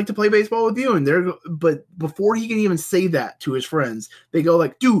like to play baseball with you. And but before he can even say that to his friends, they go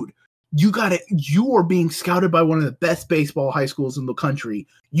like, dude, you are being scouted by one of the best baseball high schools in the country.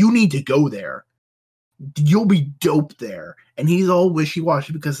 You need to go there. You'll be dope there. And he's all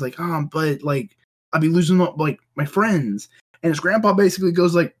wishy-washy because like, but like I'd be losing like my friends. And his grandpa basically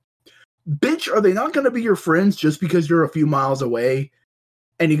goes like, bitch, are they not going to be your friends just because you're a few miles away?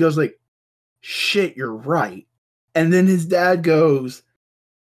 And he goes like, shit, you're right. And then his dad goes,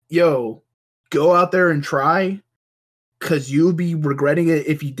 yo, go out there and try, because you'll be regretting it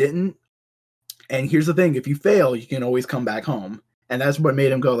if you didn't. And here's the thing, if you fail, you can always come back home. And that's what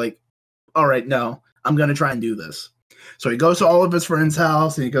made him go like, all right, no, I'm going to try and do this. So he goes to all of his friends'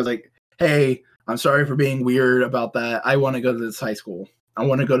 house and he goes like, hey, I'm sorry for being weird about that. I want to go to this high school. I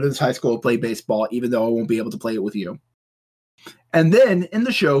want to go to this high school and play baseball, even though I won't be able to play it with you. And then in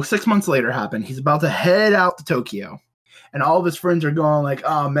the show, 6 months later happened. He's about to head out to Tokyo. And all of his friends are going like,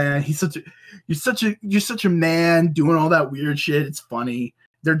 oh man, you're such a man doing all that weird shit. It's funny.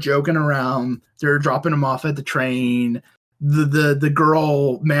 They're joking around. They're dropping him off at the train. The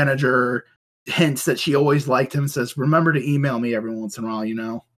girl manager hints that she always liked him, says, remember to email me every once in a while, you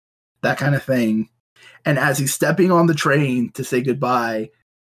know, that kind of thing. And as he's stepping on the train to say goodbye,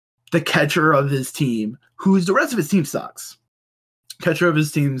 the catcher of his team, who's the rest of his team sucks. Catcher of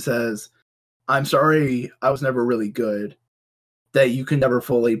his team says, I'm sorry, I was never really good, that you can never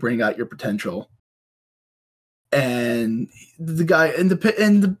fully bring out your potential. And the guy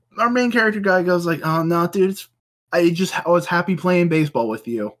and our main character guy goes like, oh no, dude, I was happy playing baseball with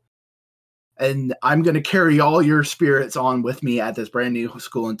you. And I'm going to carry all your spirits on with me at this brand new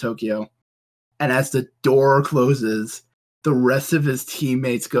school in Tokyo. And as the door closes, the rest of his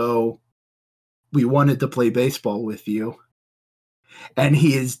teammates go, we wanted to play baseball with you. And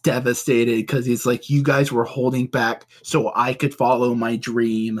he is devastated because he's like, you guys were holding back so I could follow my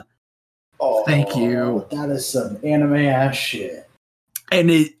dream. Oh, thank you. That is some anime ass shit. And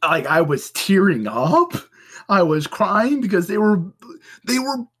it, like, I was tearing up. I was crying because they were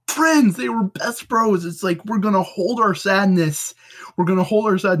friends. They were best bros. It's like, we're going to hold our sadness. We're going to hold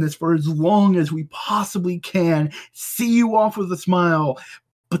our sadness for as long as we possibly can. See you off with a smile.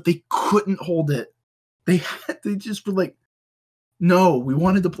 But they couldn't hold it. They just were like, no, we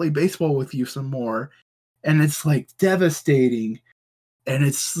wanted to play baseball with you some more. And it's like devastating. And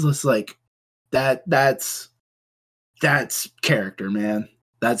it's just like, that's character, man.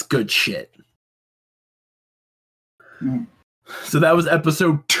 That's good shit. Mm. So that was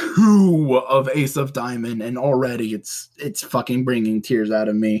episode 2 of Ace of Diamond, and already it's fucking bringing tears out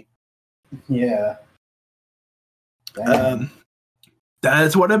of me. Yeah.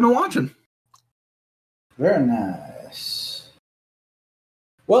 That's what I've been watching. Very nice.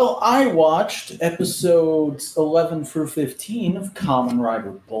 Well, I watched episodes 11 through 15 of Kamen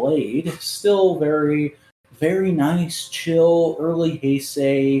Rider Blade. Still very, very nice, chill, early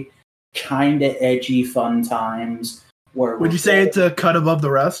Heisei, kind of edgy fun times. Would you say it's a cut above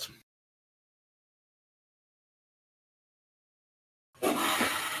the rest?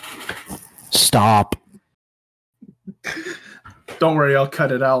 Stop. Don't worry, I'll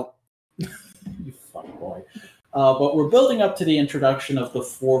cut it out. You fuck boy. But we're building up to the introduction of the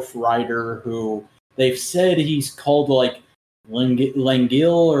 4th rider, who they've said he's called like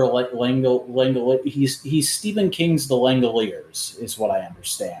Langil or like Langoliers. He's Stephen King's The Langoliers, is what I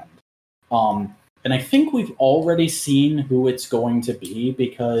understand. And I think we've already seen who it's going to be,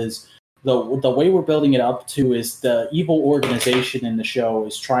 because the way we're building it up to is the evil organization in the show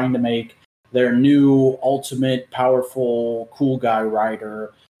is trying to make their new ultimate powerful cool guy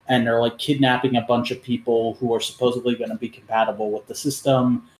rider, and they're like kidnapping a bunch of people who are supposedly going to be compatible with the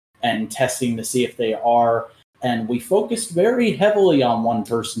system and testing to see if they are. And we focused very heavily on one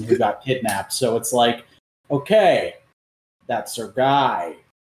person who got kidnapped, so it's like, okay, that's our guy.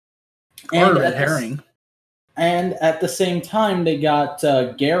 And red herring. And at the same time, they got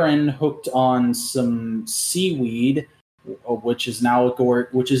Garen hooked on some seaweed, which is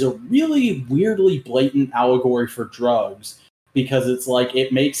a really weirdly blatant allegory for drugs, because it's like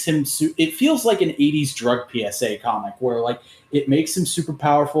it makes him. It feels like an '80s drug PSA comic where like it makes him super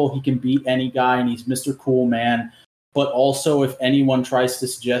powerful. He can beat any guy, and he's Mr. Cool Man. But also, if anyone tries to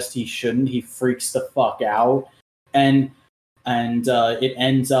suggest he shouldn't, he freaks the fuck out, and it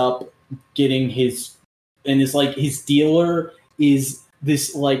ends up getting his dealer is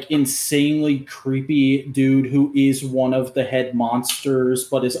this like insanely creepy dude who is one of the head monsters,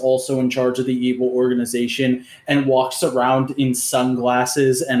 but is also in charge of the evil organization and walks around in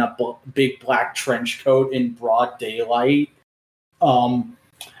sunglasses and a big black trench coat in broad daylight.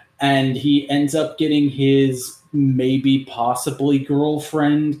 And he ends up getting his maybe possibly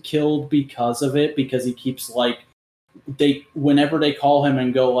girlfriend killed because of it, because he keeps like whenever they call him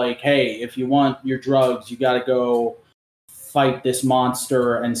and go like, hey, if you want your drugs, you got to go fight this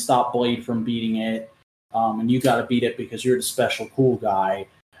monster and stop Blade from beating it. And you got to beat it because you're the special cool guy.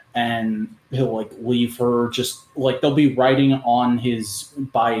 And he'll like leave her just like they'll be riding on his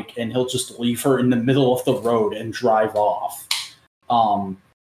bike and he'll just leave her in the middle of the road and drive off.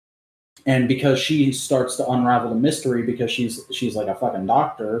 And because she starts to unravel the mystery because she's like a fucking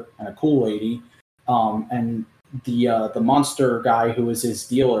doctor and a cool lady. And the monster guy who is his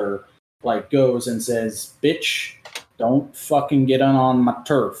dealer like goes and says, bitch, don't fucking get on my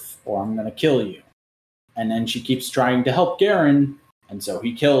turf or I'm going to kill you. And then she keeps trying to help Garen. And so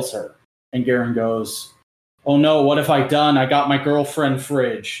he kills her. And Garen goes, oh no, what have I done? I got my girlfriend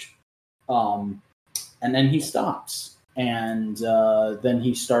fridged. And then he stops. And then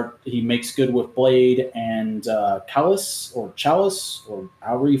he makes good with Blade and Chalice, or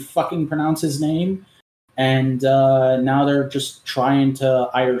however you fucking pronounce his name. And now they're just trying to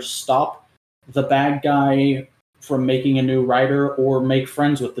either stop the bad guy from making a new writer or make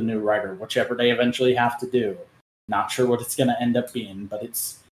friends with the new writer, whichever they eventually have to do. Not sure what it's going to end up being, but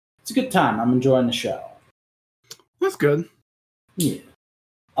it's a good time. I'm enjoying the show. That's good. Yeah.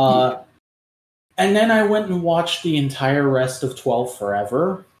 And then I went and watched the entire rest of 12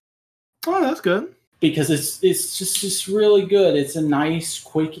 Forever. Oh, that's good. Because it's just really good. It's a nice,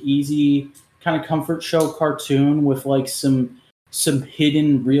 quick, easy kind of comfort show cartoon with like some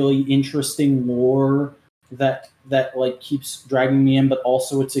hidden, really interesting lore that like keeps dragging me in, but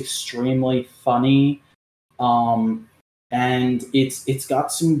also it's extremely funny. And it's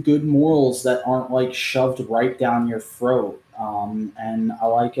got some good morals that aren't like shoved right down your throat. And I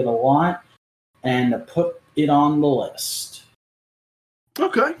like it a lot. And I put it on the list.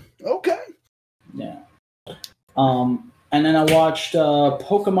 Okay. Yeah. And then I watched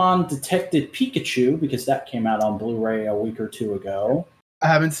Pokemon Detective Pikachu because that came out on Blu-ray a week or two ago. I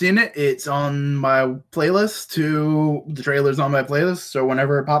haven't seen it. It's on my playlist. The trailer's on my playlist, so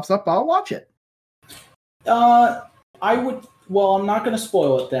whenever it pops up, I'll watch it. I'm not going to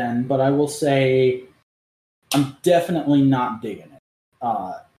spoil it then, but I will say I'm definitely not digging it.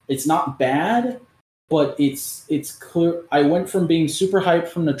 It's not bad, but it's clear. I went from being super hyped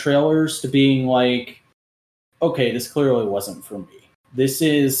from the trailers to being like, okay, this clearly wasn't for me. This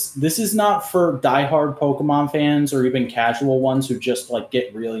is not for diehard Pokemon fans or even casual ones who just like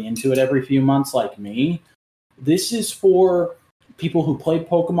get really into it every few months like me. This is for people who played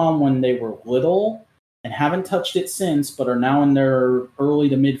Pokemon when they were little and haven't touched it since, but are now in their early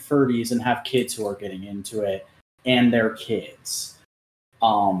to mid 30s and have kids who are getting into it and their kids.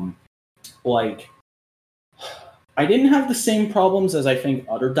 I didn't have the same problems as I think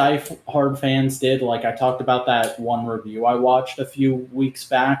other die-hard fans did. Like, I talked about that one review I watched a few weeks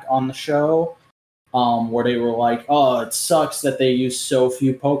back on the show, where they were like, oh, it sucks that they use so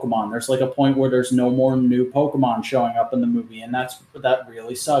few Pokemon. There's like a point where there's no more new Pokemon showing up in the movie, and that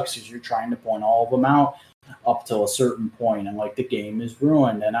really sucks because you're trying to point all of them out up till a certain point, and like the game is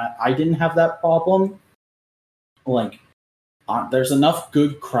ruined. And I didn't have that problem. Like, there's enough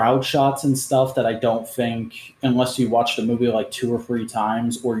good crowd shots and stuff that I don't think, unless you watch the movie like 2 or 3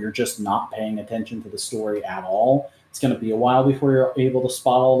 times or you're just not paying attention to the story at all, it's going to be a while before you're able to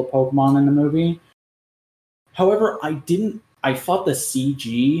spot all the Pokemon in the movie. However, I thought the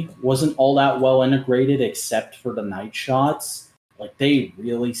CG wasn't all that well integrated except for the night shots. Like, they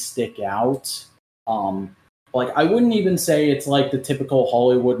really stick out. Like, I wouldn't even say it's like the typical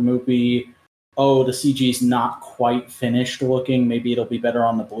Hollywood movie, oh, the CG's not quite finished looking, maybe it'll be better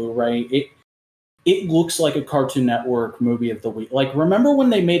on the Blu-ray. It looks like a Cartoon Network movie of the week. Like, remember when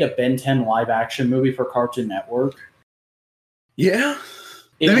they made a Ben 10 live-action movie for Cartoon Network? Yeah.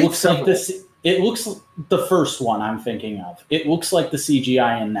 It looks like this. It looks the first one I'm thinking of. It looks like the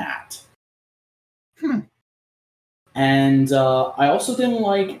CGI in that. And I also didn't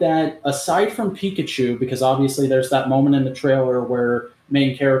like that, aside from Pikachu, because obviously there's that moment in the trailer where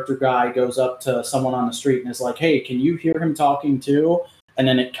main character guy goes up to someone on the street and is like, hey, can you hear him talking too? And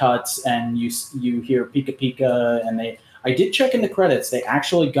then it cuts and you hear Pika Pika, and I did check in the credits. They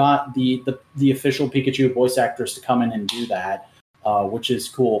actually got the official Pikachu voice actress to come in and do that, which is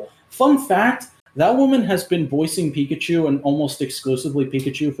cool. Fun fact, that woman has been voicing Pikachu and almost exclusively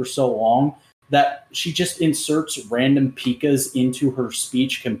Pikachu for so long that she just inserts random Pikas into her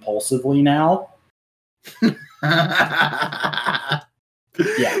speech compulsively now.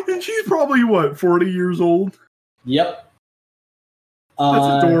 Yeah. And she's probably, 40 years old? Yep.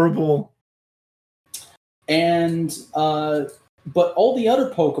 That's adorable. And, but all the other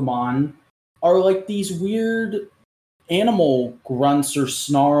Pokemon are like these weird animal grunts or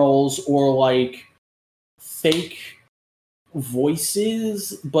snarls or like fake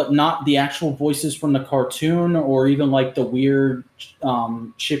voices, but not the actual voices from the cartoon or even like the weird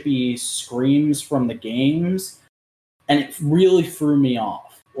chippy screams from the games. And it really threw me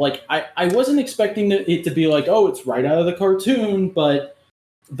off. Like, I wasn't expecting it to be like, oh, it's right out of the cartoon, but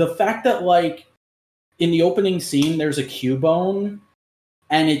the fact that, like, in the opening scene, there's a Cubone,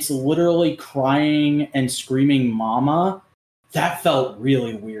 and it's literally crying and screaming mama, that felt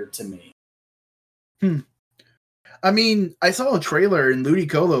really weird to me. I mean, I saw a trailer, and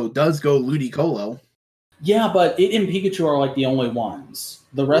Ludicolo does go Ludicolo. Yeah, but it and Pikachu are, like, the only ones.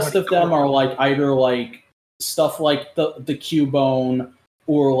 The rest of them are, like, either, like, stuff like the Cubone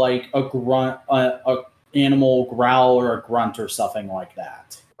or like a grunt, a animal growl or a grunt or something like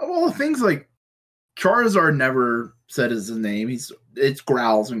that. Well, things like Charizard never said his name. It's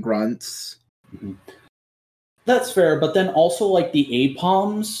growls and grunts. Mm-hmm. That's fair, but then also like the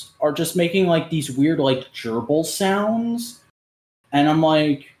Apoms are just making like these weird like gerbil sounds, and I'm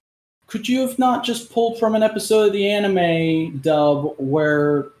like, could you have not just pulled from an episode of the anime dub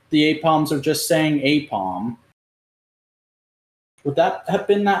where the Apoms are just saying Apom? Would that have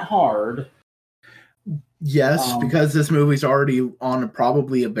been that hard? Yes, because this movie's already on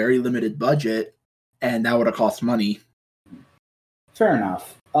probably a very limited budget, and that would have cost money. Fair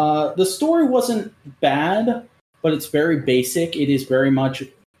enough. The story wasn't bad, but it's very basic. It is very much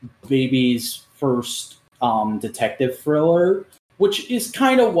Baby's first detective thriller, which is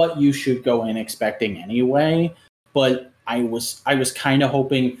kind of what you should go in expecting anyway. But I was kind of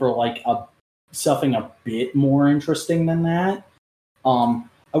hoping for like something a bit more interesting than that.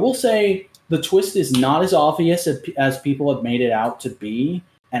 I will say the twist is not as obvious as people have made it out to be,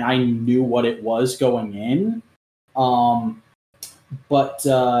 and I knew what it was going in. But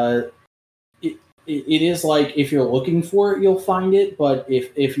it is like if you're looking for it, you'll find it. But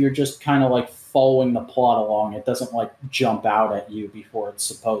if you're just kind of like following the plot along, it doesn't like jump out at you before it's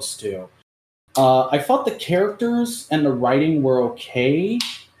supposed to. I thought the characters and the writing were okay.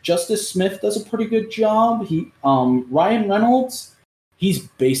 Justice Smith does a pretty good job. Ryan Reynolds, he's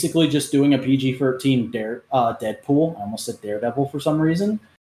basically just doing a PG-13 Deadpool. I almost said Daredevil for some reason.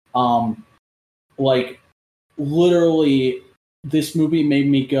 Like, literally, this movie made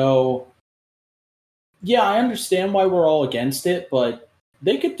me go, yeah, I understand why we're all against it, but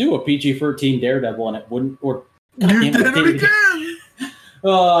they could do a PG-13 Daredevil and it wouldn't, or... You did it again!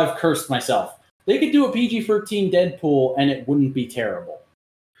 I've cursed myself. They could do a PG-13 Deadpool and it wouldn't be terrible.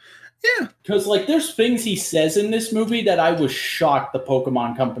 Yeah. Because, like, there's things he says in this movie that I was shocked the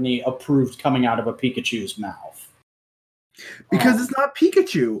Pokemon Company approved coming out of a Pikachu's mouth. Because it's not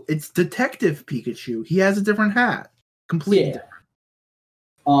Pikachu. It's Detective Pikachu. He has a different hat. Completely different.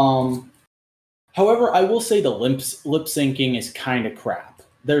 However, I will say the lip syncing is kind of crap.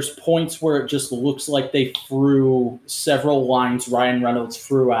 There's points where it just looks like they threw several lines Ryan Reynolds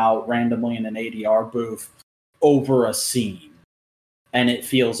threw out randomly in an ADR booth over a scene. And it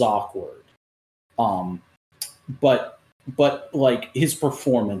feels awkward. But like his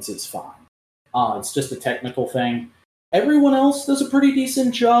performance is fine. It's just a technical thing. Everyone else does a pretty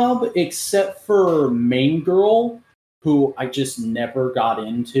decent job, except for Main Girl, who I just never got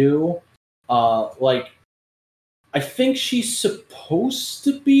into. Like, I think she's supposed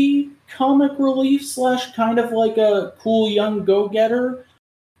to be comic relief / kind of like a cool young go-getter,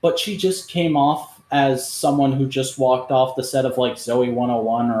 but she just came off as someone who just walked off the set of like Zoe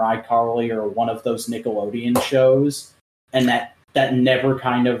 101 or iCarly or one of those Nickelodeon shows, and that never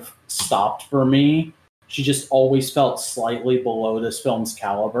kind of stopped for me. She just always felt slightly below this film's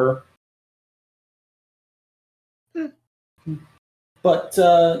caliber. But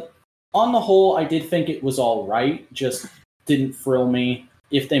on the whole, I did think it was all right, just didn't thrill me.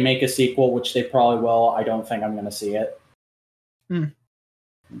 If they make a sequel, which they probably will, I don't think I'm going to see it. And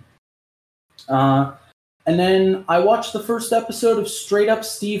then I watched the first episode of Straight Up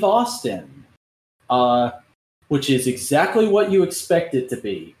Steve Austin, which is exactly what you expect it to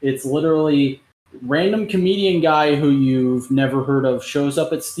be. It's literally random comedian guy who you've never heard of shows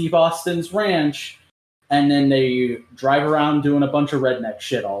up at Steve Austin's ranch, and then they drive around doing a bunch of redneck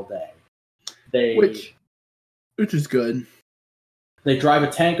shit all day. Which is good. They drive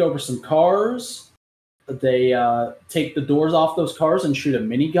a tank over some cars. They take the doors off those cars and shoot a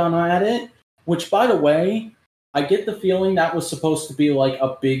minigun at it. Which, by the way, I get the feeling that was supposed to be like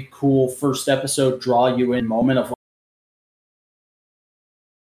a big, cool first episode draw you in moment of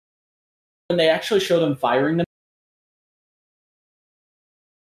when they actually show them firing them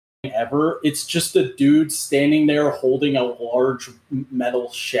ever. It's just a dude standing there holding a large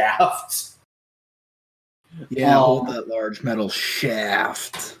metal shaft. Yeah, hold that large metal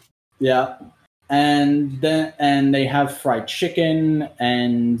shaft. Yeah. And they have fried chicken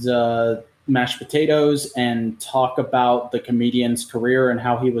and mashed potatoes and talk about the comedian's career and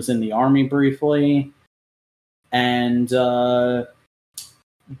how he was in the army briefly. And I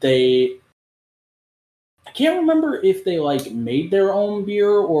can't remember if they like made their own beer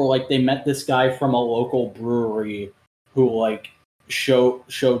or like they met this guy from a local brewery who like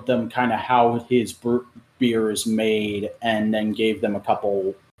showed them kind of how his beer is made and then gave them a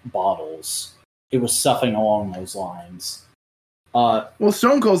couple bottles. It was something along those lines. Well,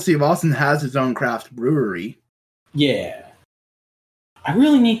 Stone Cold Steve Austin has his own craft brewery. Yeah. I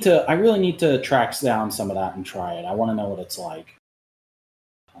really need to track down some of that and try it. I want to know what it's like.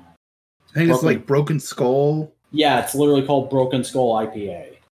 I think it's like Broken Skull. Yeah, it's literally called Broken Skull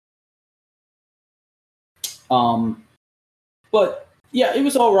IPA. But yeah, it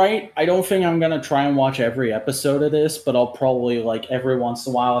was all right. I don't think I'm going to try and watch every episode of this, but I'll probably, like, every once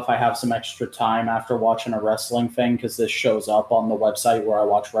in a while, if I have some extra time after watching a wrestling thing, because this shows up on the website where I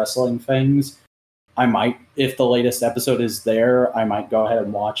watch wrestling things, I might, if the latest episode is there, I might go ahead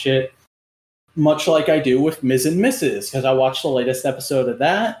and watch it. Much like I do with Ms. and Mrs., because I watched the latest episode of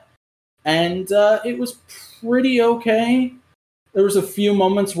that, and it was pretty okay. There was a few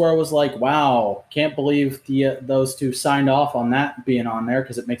moments where I was like, wow, can't believe those two signed off on that being on there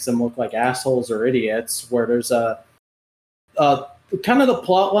because it makes them look like assholes or idiots, where there's a kind of the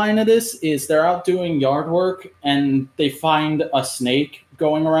plot line of this is they're out doing yard work and they find a snake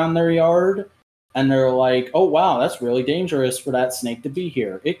going around their yard and they're like, oh, wow, that's really dangerous for that snake to be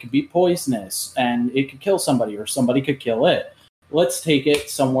here. It could be poisonous and it could kill somebody or somebody could kill it. Let's take it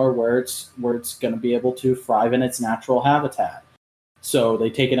somewhere where it's going to be able to thrive in its natural habitat. So they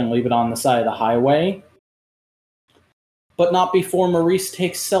take it and leave it on the side of the highway, but not before Maurice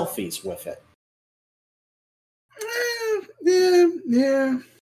takes selfies with it. Yeah.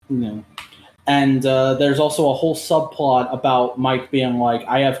 And there's also a whole subplot about Mike being like,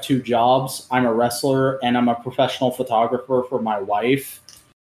 I have two jobs. I'm a wrestler and I'm a professional photographer for my wife.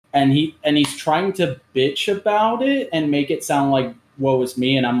 And he's trying to bitch about it and make it sound like, woe is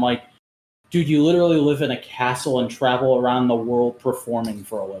me. And I'm like, dude, you literally live in a castle and travel around the world performing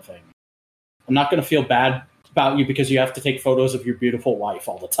for a living. I'm not going to feel bad about you because you have to take photos of your beautiful wife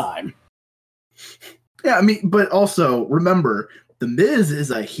all the time. Yeah, I mean, but also, remember, The Miz is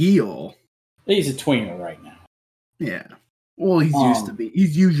a heel. He's a tweener right now. Yeah. Well, he's used to be.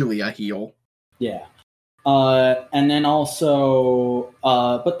 He's usually a heel. Yeah. And then also,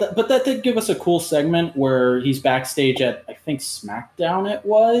 but that did give us a cool segment where he's backstage at, I think, SmackDown it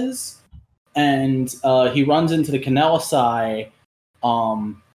was. And he runs into the Kanellisai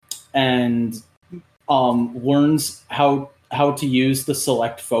and learns how to use the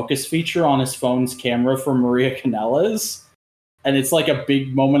select focus feature on his phone's camera for Maria Kanellis. And it's like a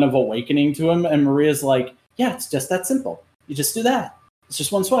big moment of awakening to him. And Maria's like, yeah, it's just that simple. You just do that. It's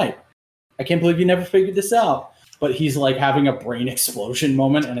just one swipe. I can't believe you never figured this out. But he's like having a brain explosion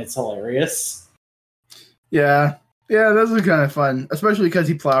moment and it's hilarious. Yeah. Yeah, those are kind of fun, especially because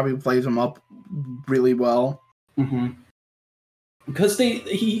he probably plays them up really well. Mm-hmm. Because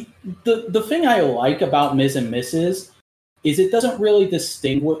the thing I like about Ms. and Mrs. is it doesn't really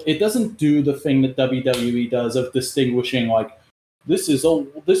distinguish. It doesn't do the thing that WWE does of distinguishing like this is a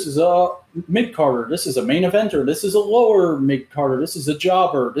mid carder, this is a main eventer, this is a lower mid carder, this is a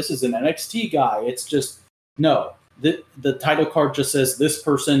jobber, this is an NXT guy. It's just no. The title card just says this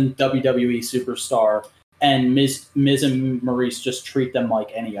person WWE superstar. And Miz and Maurice just treat them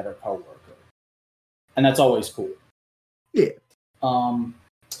like any other coworker, and that's always cool. Yeah.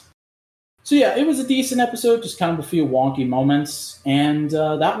 So yeah, it was a decent episode, just kind of a few wonky moments, and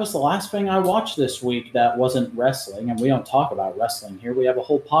that was the last thing I watched this week that wasn't wrestling. And we don't talk about wrestling here; we have a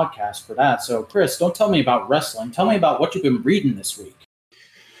whole podcast for that. So, Chris, don't tell me about wrestling. Tell me about what you've been reading this week.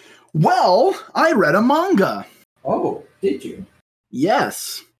 Well, I read a manga. Oh, did you?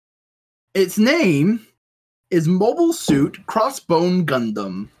 Yes. Its name is Mobile Suit Crossbone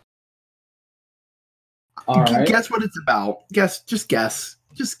Gundam. All right. Guess what it's about. Just guess.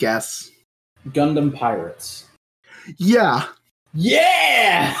 Gundam Pirates. Yeah.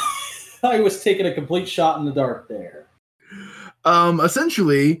 Yeah! I was taking a complete shot in the dark there.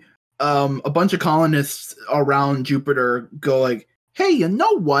 Essentially, a bunch of colonists around Jupiter go like, hey, you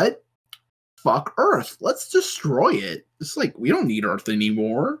know what? fuck Earth. Let's destroy it. It's like, we don't need Earth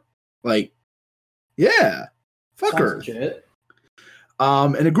anymore. Like, yeah, fuck Sounds Earth. legit.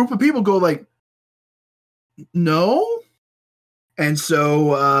 And a group of people go like, no. And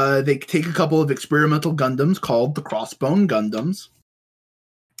so they take a couple of experimental Gundams called the Crossbone Gundams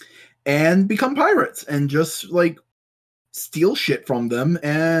and become pirates and just like steal shit from them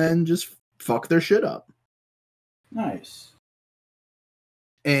and just fuck their shit up. Nice.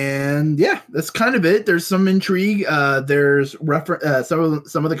 And yeah, that's kind of it. There's some intrigue. There's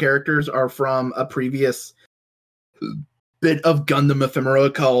some of the characters are from a previous bit of Gundam ephemera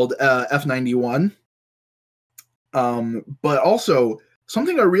called F91. But also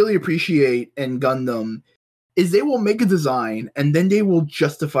something I really appreciate in Gundam is they will make a design and then they will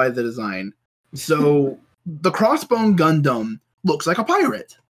justify the design. So the Crossbone Gundam looks like a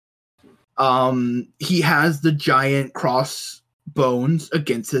pirate. He has the giant crossbones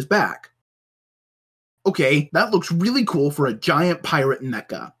against his back. Okay, that looks really cool for a giant pirate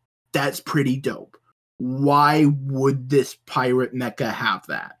mecha. That's pretty dope. Why would this pirate mecha have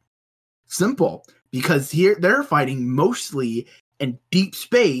that? Simple. Because here they're fighting mostly in deep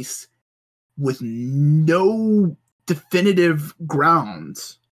space with no definitive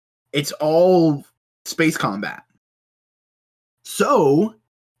grounds. It's all space combat. So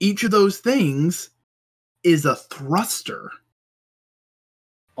each of those things is a thruster.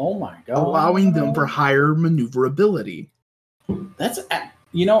 Oh my god. Allowing them for higher maneuverability. That's,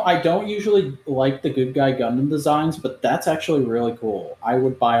 I don't usually like the good guy Gundam designs, but that's actually really cool. I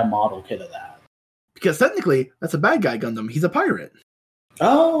would buy a model kit of that. Because technically, that's a bad guy Gundam. He's a pirate.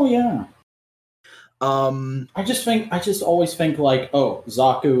 Oh yeah. I just always think like, oh,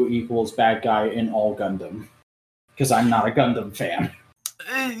 Zaku equals bad guy in all Gundam. Because I'm not a Gundam fan.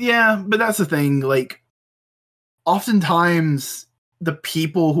 Yeah, but that's the thing. Like, oftentimes the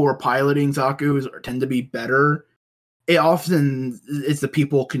people who are piloting Zaku's tend to be better. It's the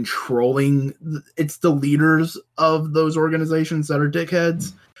people controlling. It's the leaders of those organizations that are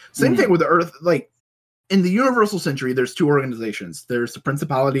dickheads. Same thing with the Earth. Like, in the Universal Century, there's two organizations. There's the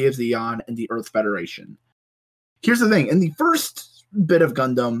Principality of Zeon and the Earth Federation. Here's the thing. In the first bit of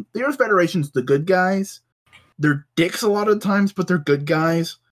Gundam, the Earth Federation's the good guys. They're dicks a lot of times, but they're good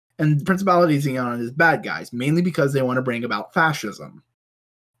guys. And the Principality of Zeon is bad guys, mainly because they want to bring about fascism.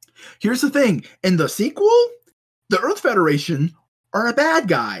 Here's the thing. In the sequel, the Earth Federation are bad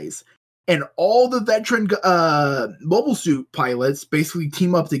guys. And all the veteran mobile suit pilots basically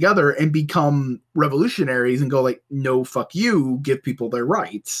team up together and become revolutionaries and go like, no, fuck you, give people their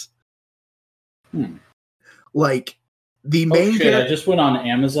rights. Like, the main I just went on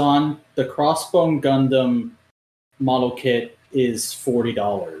Amazon. The Crossbone Gundam model kit is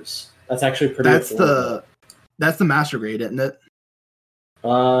 $40. That's actually pretty affordable. That's the master grade, isn't it?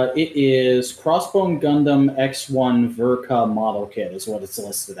 It is Crossbone Gundam X1 Verka model kit is what it's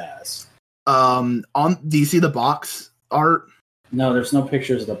listed as. Do you see the box art? No, there's no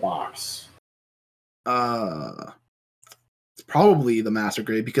pictures of the box. It's probably the master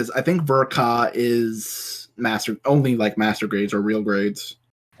grade because I think Verka is only like master grades or real grades.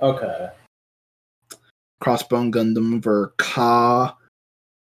 Okay. Crossbone Gundam Verka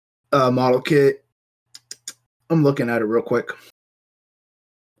model kit. I'm looking at it real quick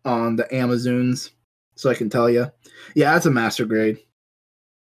on the Amazons so I can tell you. Yeah, it's a master grade.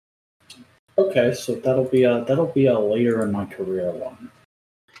 Okay, so that'll be a later in my career one.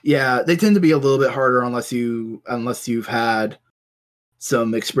 Yeah, they tend to be a little bit harder unless you've had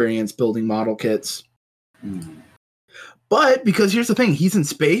some experience building model kits. But because here's the thing, he's in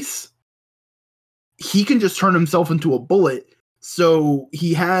space, he can just turn himself into a bullet. So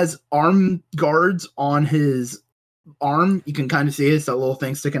he has arm guards on his arm. You can kind of see it. It's that little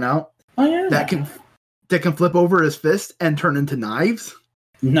thing sticking out. Oh yeah. That can flip over his fist and turn into knives.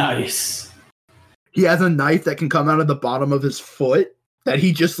 Nice. He has a knife that can come out of the bottom of his foot that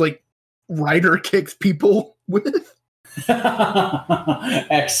he just like rider kicks people with.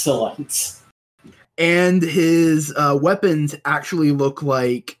 Excellent. And his weapons actually look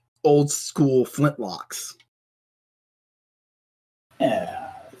like old school flintlocks.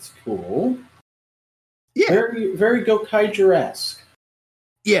 Yeah, that's cool. Yeah. Very, very Gokaiger-esque.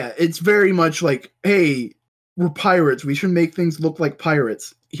 Yeah, it's very much like, hey, we're pirates. We should make things look like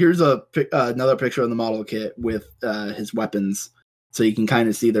pirates. Here's another picture of the model kit with his weapons, so you can kind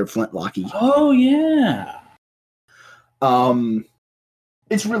of see they're flintlocky. Oh yeah.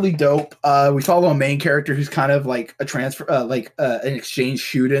 It's really dope. We follow a main character who's kind of like a transfer, an exchange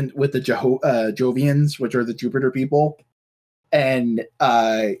student with the Jovians, which are the Jupiter people. And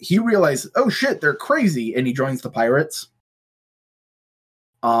he realizes, oh shit, they're crazy, and he joins the pirates.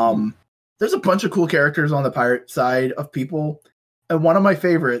 there's a bunch of cool characters on the pirate side of people. And one of my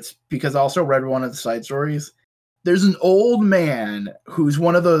favorites, because I also read one of the side stories, there's an old man who's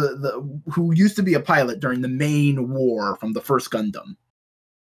one of the who used to be a pilot during the main war from the first Gundam.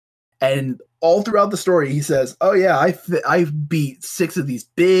 And all throughout the story, he says, "Oh yeah, I beat 6 of these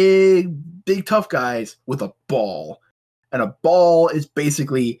big tough guys with a ball." And a ball is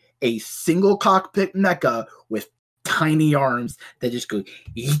basically a single cockpit mecha with tiny arms that just go.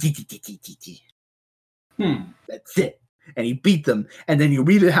 That's it. And he beat them. And then you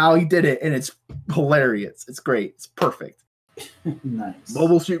read it how he did it, and it's hilarious. It's great. It's perfect. Nice.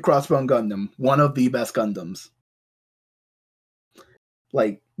 Mobile Suit Crossbone Gundam, one of the best Gundams.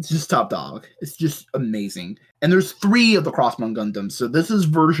 Like, it's just top dog. It's just amazing. And there's 3 of the Crossbone Gundams. So this is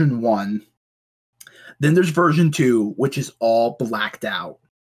version 1. Then there's version 2, which is all blacked out.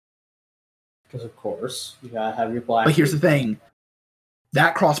 Because of course, you gotta have your black. But here's the thing.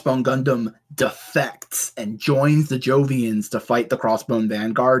 That Crossbone Gundam defects and joins the Jovians to fight the Crossbone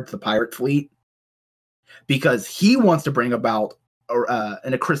Vanguard, the pirate fleet, because he wants to bring about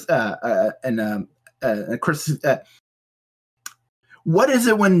what is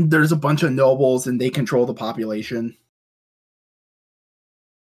it when there's a bunch of nobles and they control the population?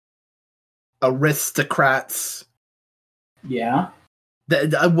 Aristocrats. Yeah.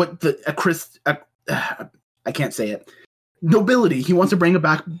 I can't say it. Nobility. He wants to bring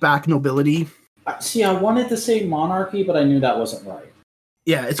back nobility. See, I wanted to say monarchy, but I knew that wasn't right.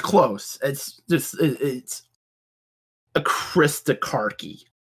 Yeah, it's close. It's just it's a Christocarchy.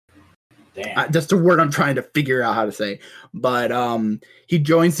 Damn. That's the word I'm trying to figure out how to say. But he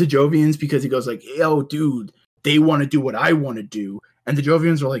joins the Jovians because he goes like, "Yo, dude, they want to do what I want to do." And the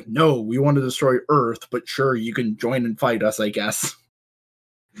Jovians are like, "No, we want to destroy Earth, but sure, you can join and fight us, I guess."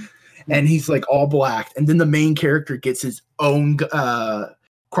 And he's like all black. And then the main character gets his own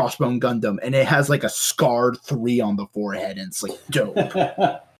Crossbone Gundam, and it has like a scarred 3 on the forehead, and it's like dope.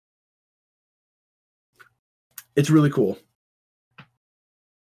 It's really cool.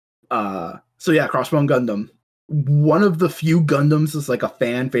 So yeah, Crossbone Gundam. One of the few Gundams is like a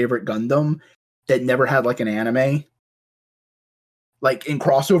fan favorite Gundam that never had like an anime. Like in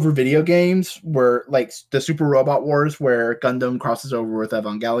crossover video games, where like the Super Robot Wars, where Gundam crosses over with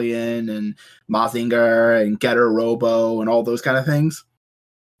Evangelion and Mazinger and Getter Robo and all those kind of things.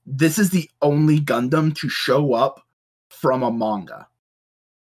 This is the only Gundam to show up from a manga.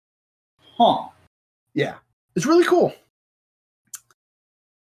 Huh. Yeah, it's really cool.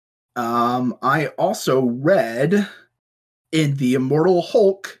 I also read in the Immortal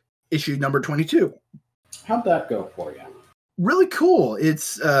Hulk issue number 22. How'd that go for you? Really cool.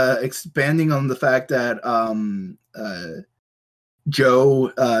 It's expanding on the fact that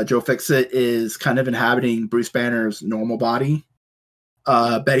Joe Fixit is kind of inhabiting Bruce Banner's normal body.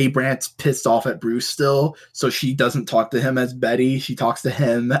 Betty Brant's pissed off at Bruce still, so she doesn't talk to him as Betty. She talks to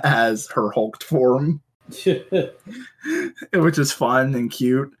him as her Hulked form, which is fun and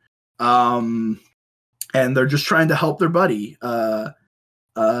cute. And they're just trying to help their buddy,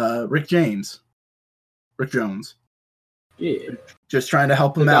 Rick Jones. Yeah. Just trying to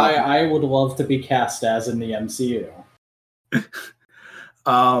help him the guy out. I would love to be cast as in the MCU.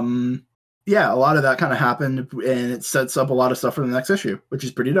 Yeah, a lot of that kind of happened, and it sets up a lot of stuff for the next issue, which is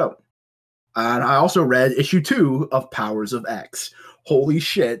pretty dope. And I also read issue 2 of Powers of X. Holy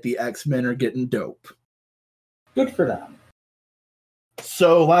shit, the X-Men are getting dope. Good for them.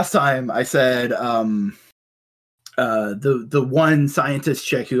 So last time I said the one scientist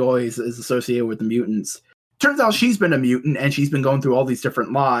chick who always is associated with the mutants. Turns out she's been a mutant, and she's been going through all these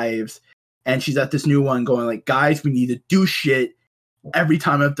different lives, and she's at this new one going like, "Guys, we need to do shit. Every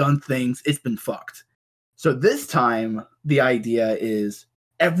time I've done things, it's been fucked." So this time, the idea is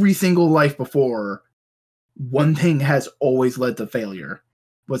every single life before, one thing has always led to failure,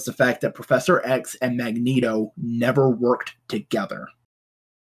 was the fact that Professor X and Magneto never worked together.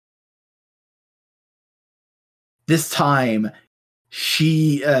 This time,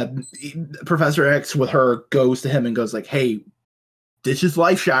 Professor X with her goes to him and goes like, "Hey, this is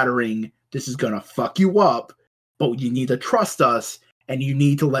life shattering. This is going to fuck you up, but you need to trust us and you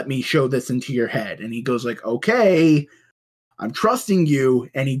need to let me show this into your head." And he goes like, "Okay, I'm trusting you."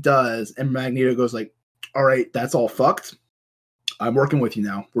 And he does. And Magneto goes like, "All right, that's all fucked. I'm working with you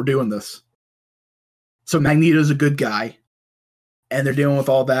now. We're doing this." So Magneto's a good guy, and they're dealing with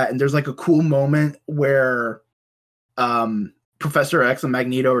all that. And there's like a cool moment where Professor X and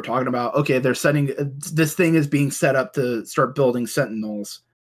Magneto are talking about, okay, they're setting, this thing is being set up to start building Sentinels,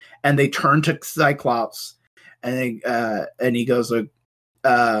 and they turn to Cyclops, and he goes like,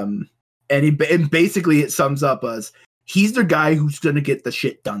 and basically it sums up as he's the guy who's going to get the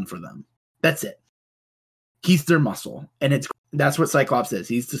shit done for them. That's it. He's their muscle, and that's what Cyclops is.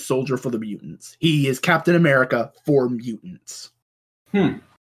 He's the soldier for the mutants. He is Captain America for mutants.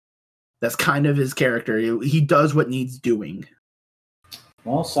 That's kind of his character. He does what needs doing.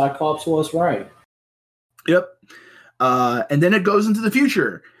 Well, Cyclops was right. Yep. And then it goes into the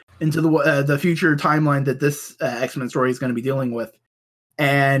future, into the future timeline that this X-Men story is going to be dealing with.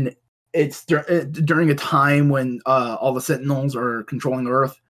 And it's during a time when all the Sentinels are controlling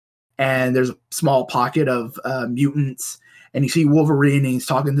Earth, and there's a small pocket of mutants, and you see Wolverine, and he's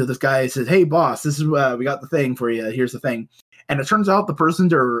talking to this guy. He says, "Hey, boss, this is we got the thing for you. Here's the thing." And it turns out the person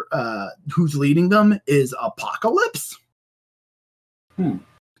who's leading them is Apocalypse.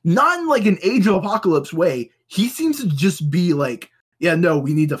 Not in like an Age of Apocalypse way. He seems to just be like, yeah, no,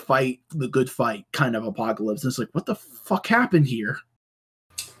 we need to fight the good fight kind of Apocalypse. And it's like, what the fuck happened here?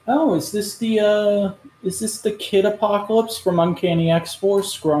 Oh, is this the kid Apocalypse from Uncanny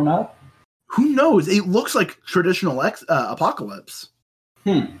X-Force grown up? Who knows? It looks like traditional Apocalypse.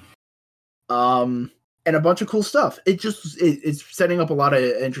 And a bunch of cool stuff. It's setting up a lot of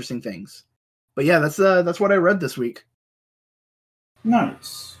interesting things. But yeah, that's what I read this week.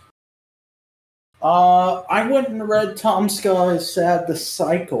 Nice. I went and read Tom Sky's Sad the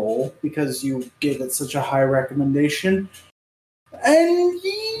Cycle because you gave it such a high recommendation. And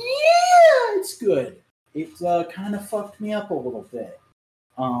yeah, it's good. It kind of fucked me up a little bit.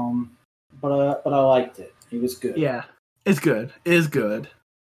 But I liked it. It was good. Yeah, it's good. It is good.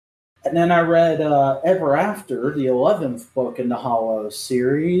 And then I read Ever After, the 11th book in the Hollow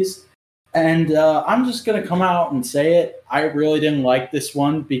series. And I'm just going to come out and say it. I really didn't like this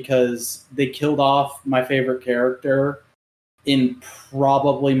one because they killed off my favorite character in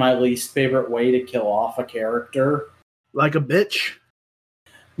probably my least favorite way to kill off a character. Like a bitch?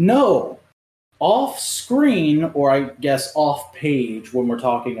 No. Off screen, or I guess off page when we're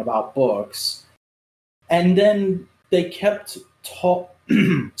talking about books. And then they kept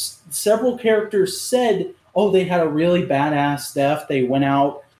several characters said, oh, they had a really badass death. They went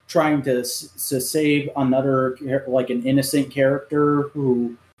out trying to save another, like an innocent character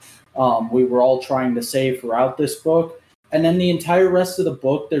who we were all trying to save throughout this book. And then the entire rest of the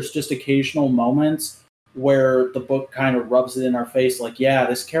book, there's just occasional moments where the book kind of rubs it in our face like, yeah,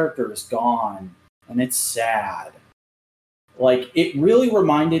 this character is gone. And it's sad. Like, it really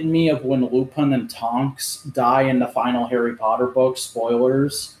reminded me of when Lupin and Tonks die in the final Harry Potter book,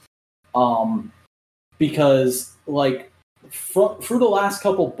 spoilers. Because, like, through the last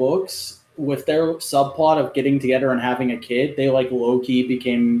couple books, with their subplot of getting together and having a kid, they, like, low-key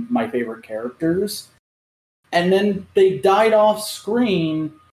became my favorite characters. And then they died off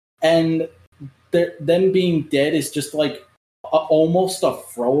screen, and them being dead is just, like, almost a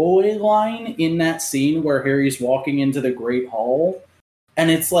throwaway line in that scene where Harry's walking into the Great Hall. And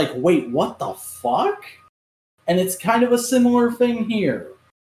it's like, wait, what the fuck? And it's kind of a similar thing here.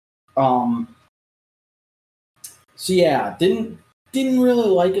 So yeah, didn't really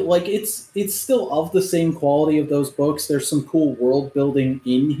like it. Like, it's still of the same quality of those books. There's some cool world building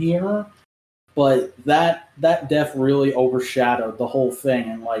in here, but that death really overshadowed the whole thing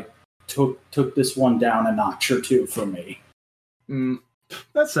and like took this one down a notch or two for me.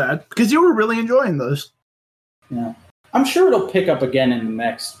 That's sad because you were really enjoying those. Yeah, I'm sure it'll pick up again in the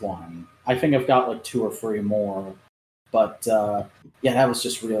next one. I think I've got like 2 or 3 more, but yeah, that was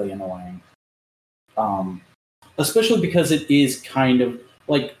just really annoying. Especially because it is kind of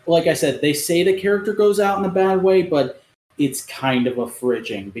like I said, they say the character goes out in a bad way, but it's kind of a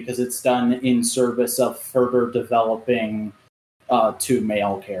fridging because it's done in service of further developing 2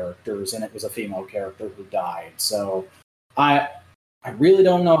 male characters, and it was a female character who died. So I really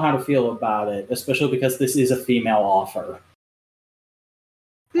don't know how to feel about it, especially because this is a female author.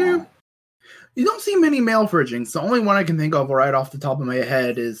 Yeah. You don't see many male fridgings. The only one I can think of right off the top of my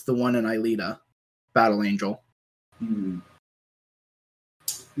head is the one in Aelita, Battle Angel.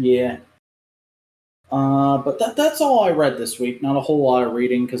 Yeah. But that's all I read this week. Not a whole lot of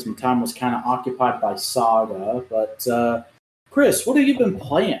reading because my time was kind of occupied by Saga. But, Chris, what have you been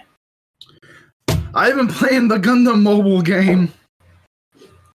playing? I've been playing the Gundam mobile game.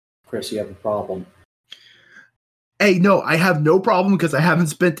 Chris, you have a problem. Hey, no, I have no problem because I haven't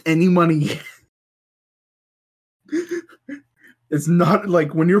spent any money yet. It's not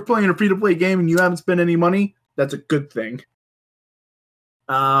like when you're playing a free-to-play game and you haven't spent any money, that's a good thing.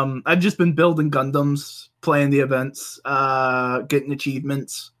 I've just been building Gundams, playing the events, getting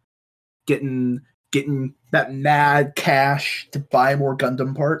achievements, getting that mad cash to buy more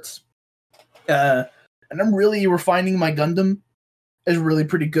Gundam parts. And I'm really refining my Gundam. Is really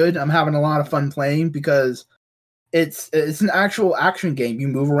pretty good. I'm having a lot of fun playing because It's an actual action game. You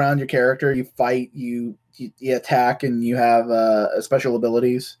move around your character, you fight, you attack, and you have special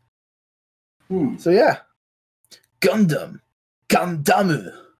abilities. So yeah, Gundam.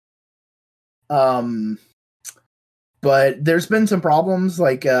 But there's been some problems,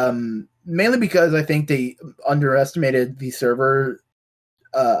 like mainly because I think they underestimated the server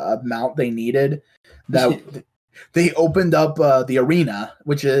amount they needed. That they opened up the arena,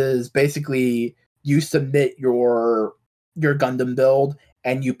 which is basically you submit your Gundam build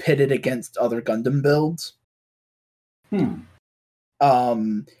and you pit it against other Gundam builds.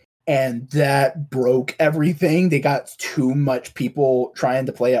 And that broke everything. They got too much people trying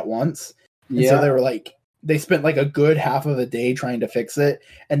to play at once. And so they were like, they spent like a good half of a day trying to fix it,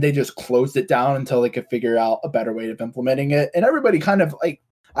 and they just closed it down until they could figure out a better way of implementing it. And everybody kind of like,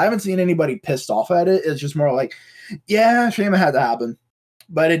 I haven't seen anybody pissed off at it. It's just more like, yeah, shame it had to happen,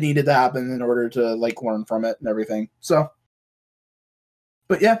 but it needed to happen in order to like learn from it and everything. So,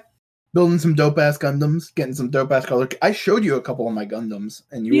 but yeah, building some dope ass Gundams, getting some dope ass color. I showed you a couple of my Gundams,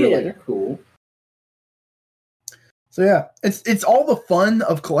 and you were like, they're cool. So yeah, it's all the fun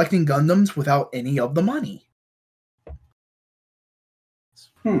of collecting Gundams without any of the money.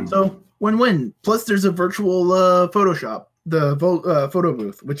 So win-win. Plus, there's a virtual Photoshop, the photo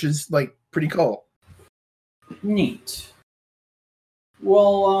booth, which is like pretty cool. Neat.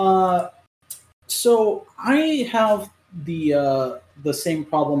 Well, so I have the same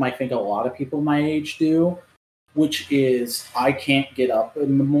problem I think a lot of people my age do, which is I can't get up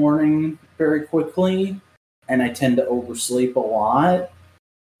in the morning very quickly. And I tend to oversleep a lot.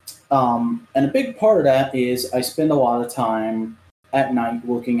 And a big part of that is I spend a lot of time at night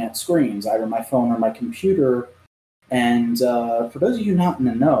looking at screens, either my phone or my computer. And for those of you not in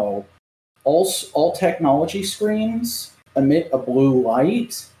the know, all technology screens emit a blue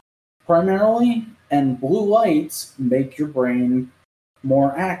light primarily, and blue lights make your brain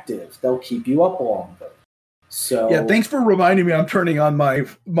more active. They'll keep you up longer. So yeah, thanks for reminding me. I'm turning on my.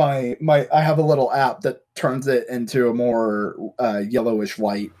 I have a little app that turns it into a more yellowish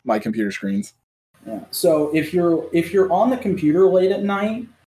light. My computer screens. Yeah. So if you're on the computer late at night,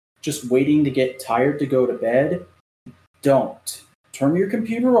 just waiting to get tired to go to bed, don't turn your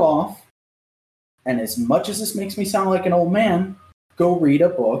computer off. And as much as this makes me sound like an old man, go read a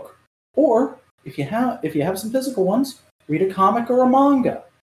book, or if you have some physical ones, read a comic or a manga.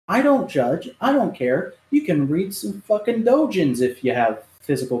 I don't judge. I don't care. You can read some fucking doujins if you have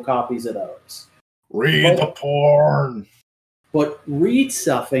physical copies of those. Read the porn. But read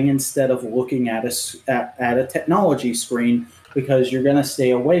something instead of looking at a technology screen, because you're going to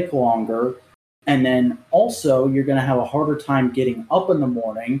stay awake longer. And then also you're going to have a harder time getting up in the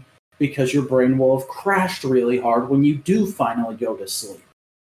morning because your brain will have crashed really hard when you do finally go to sleep.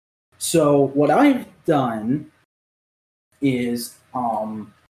 So what I've done is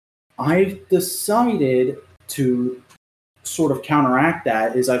I've decided to sort of counteract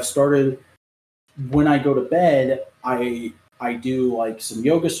that. Is I've started, when I go to bed, I do like some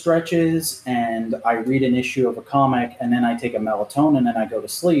yoga stretches and I read an issue of a comic, and then I take a melatonin and I go to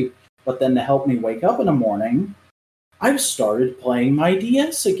sleep. But then to help me wake up in the morning, I've started playing my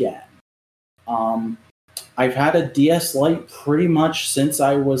DS again. I've had a DS Lite pretty much since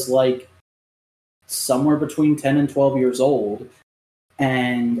I was like somewhere between 10 and 12 years old.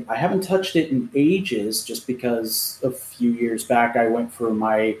 And I haven't touched it in ages, just because a few years back I went for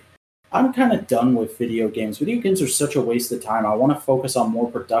I'm kind of done with video games. Video games are such a waste of time. I want to focus on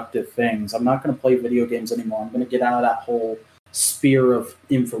more productive things. I'm not going to play video games anymore. I'm going to get out of that whole sphere of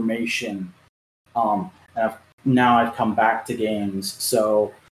information. And now I've come back to games.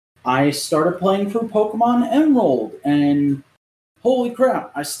 So I started playing through Pokemon Emerald, and holy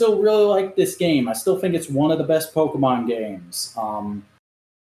crap, I still really like this game. I still think it's one of the best Pokemon games.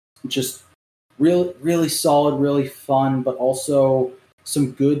 Just really, really solid, really fun, but also some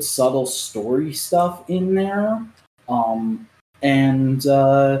good, subtle story stuff in there.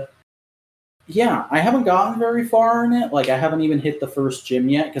 Yeah, I haven't gotten very far in it. Like, I haven't even hit the first gym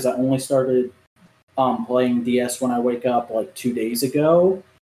yet, because I only started playing DS when I wake up like 2 days ago.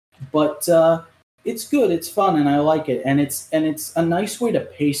 But it's good, it's fun, and I like it. And it's a nice way to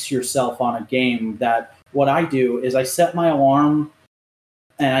pace yourself on a game. That what I do is I set my alarm,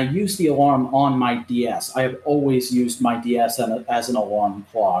 and I use the alarm on my DS. I have always used my DS as an alarm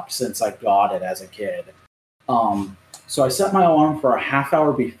clock since I got it as a kid. So I set my alarm for a half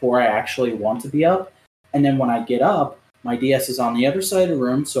hour before I actually want to be up. And then when I get up, my DS is on the other side of the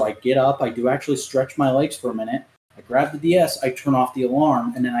room. So I get up, I do actually stretch my legs for a minute. I grab the DS, I turn off the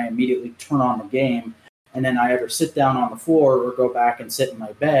alarm, and then I immediately turn on the game. And then I either sit down on the floor or go back and sit in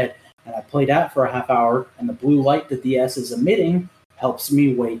my bed. and I play that for a half hour, and the blue light the DS is emitting helps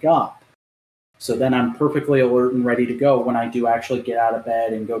me wake up. So then I'm perfectly alert and ready to go when I do actually get out of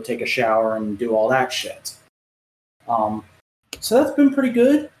bed and go take a shower and do all that shit. So that's been pretty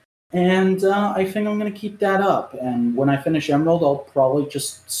good, and I think I'm going to keep that up. And when I finish Emerald, I'll probably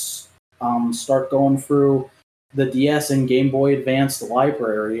just start going through the DS and Game Boy Advance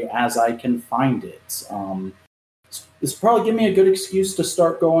library as I can find it. This probably give me a good excuse to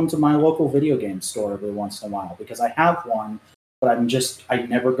start going to my local video game store every once in a while, because I have one, but I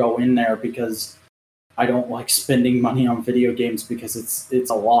never go in there because I don't like spending money on video games, because it's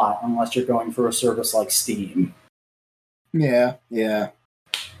a lot unless you're going for a service like Steam. Yeah.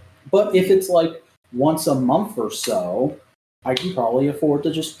 But if it's like once a month or so, I can probably afford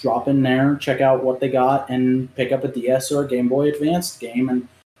to just drop in there, check out what they got, and pick up a DS or a Game Boy Advance game. And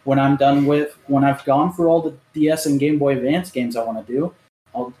when I've gone through all the DS and Game Boy Advance games I want to do,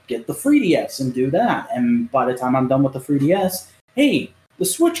 I'll get the 3DS and do that. And by the time I'm done with the 3DS, hey, the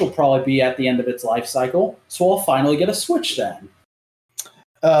Switch will probably be at the end of its life cycle, so I'll finally get a Switch then.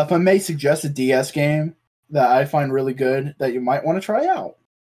 If I may suggest a DS game that I find really good that you might want to try out.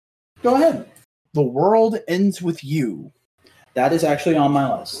 Go ahead. The World Ends With You. That is actually on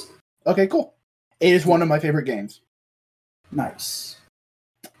my list. Okay, cool. It is one of my favorite games. Nice.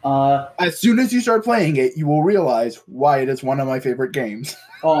 As soon as you start playing it, you will realize why it is one of my favorite games.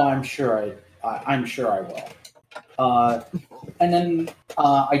 Oh, I'm sure I will. And then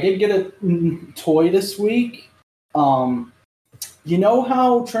I did get a toy this week. You know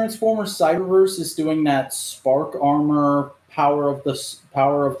how Transformers Cyberverse is doing that Spark Armor Power of the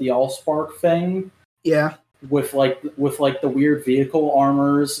Allspark thing? Yeah. With the weird vehicle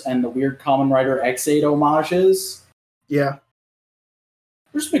armors and the weird Kamen Rider X8 homages? Yeah.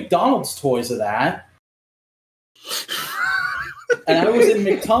 There's McDonald's toys of that. And I was in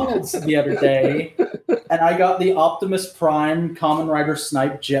McDonald's the other day, and I got the Optimus Prime Kamen Rider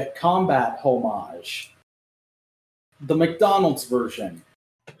Snipe Jet Combat homage. The McDonald's version,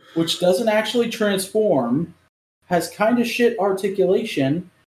 which doesn't actually transform, has kind of shit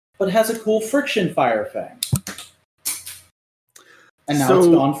articulation, but has a cool friction fire thing. And now it's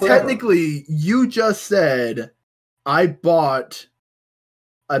gone forever. Technically, you just said, I bought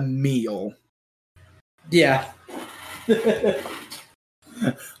a meal. Yeah.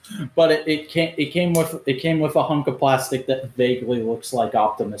 But it came with a hunk of plastic that vaguely looks like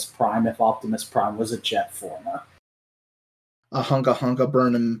Optimus Prime if Optimus Prime was a jet former. A hunka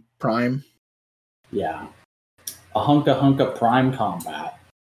burning Prime. Yeah. A hunka Prime combat.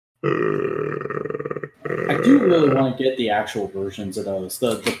 I do really want to get the actual versions of those.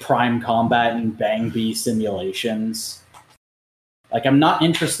 The Prime Combat and Bang Bee simulations. Like, I'm not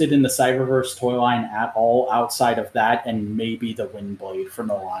interested in the Cyberverse toy line at all outside of that and maybe the Windblade from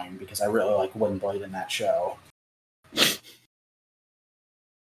the line, because I really like Windblade in that show.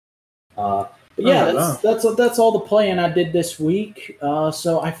 But yeah, that's all the playing I did this week.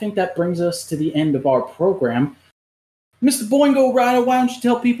 So I think that brings us to the end of our program. Mr. Boingo Rider, why don't you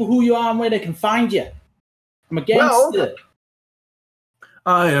tell people who you are and where they can find you? I'm a gangster.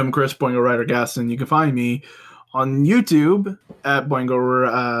 I am Chris Boingo Rider Gaston. You can find me on YouTube at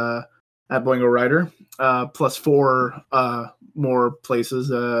Boingo Rider, plus 4 more places: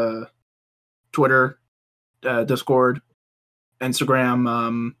 Twitter, Discord,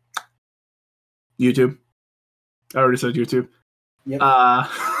 Instagram, YouTube. I already said YouTube. Yep.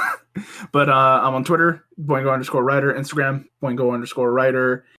 But I'm on Twitter, Boingo_Rider, Instagram,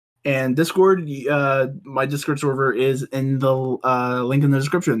 Boingo_Rider, and Discord. My Discord server is in the link in the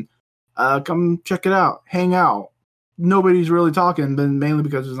description. Come check it out. Hang out. Nobody's really talking, but mainly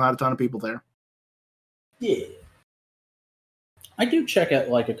because there's not a ton of people there. Yeah. I do check it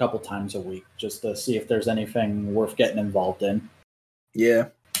like a couple times a week just to see if there's anything worth getting involved in. Yeah.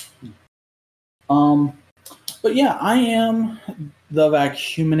 But yeah, I am the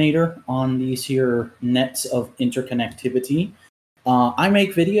Vacuuminator on these here nets of interconnectivity. I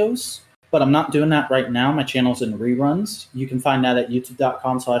make videos, but I'm not doing that right now. My channel's in reruns. You can find that at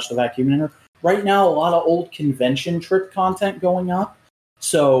youtube.com/thevacuuminator. Right now, a lot of old convention trip content going up.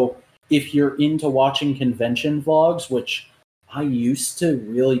 So if you're into watching convention vlogs, which I used to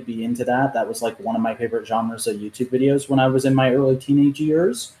really be into that was like one of my favorite genres of YouTube videos when I was in my early teenage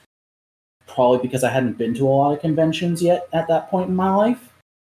years. Probably because I hadn't been to a lot of conventions yet at that point in my life.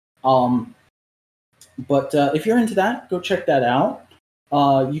 But if you're into that, go check that out.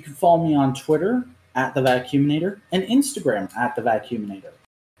 You can follow me on Twitter at The Vacuuminator and Instagram at The Vacuuminator.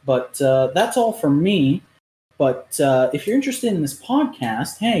 But that's all for me. But if you're interested in this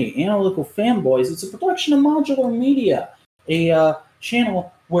podcast, hey, Analytical Fanboys, it's a production of Modular Media, a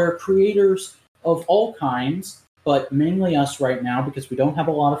channel where creators of all kinds, but mainly us right now because we don't have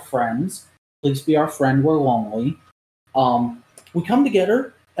a lot of friends. Please be our friend, we're lonely. We come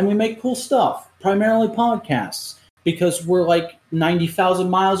together and we make cool stuff, primarily podcasts, because we're like 90,000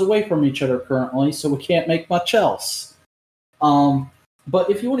 miles away from each other currently, so we can't make much else. But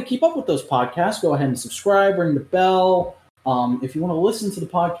if you want to keep up with those podcasts, go ahead and subscribe, ring the bell. If you want to listen to the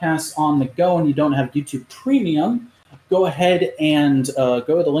podcasts on the go and you don't have YouTube Premium, go ahead and go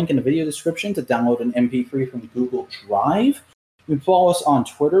to the link in the video description to download an MP3 from Google Drive. You can follow us on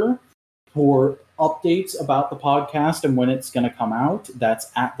Twitter for updates about the podcast and when it's going to come out.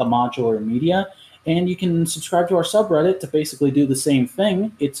 That's at The Modular Media. And you can subscribe to our subreddit to basically do the same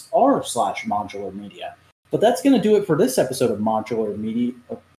thing. It's r/Modular Media. But that's going to do it for this episode of Modular Media.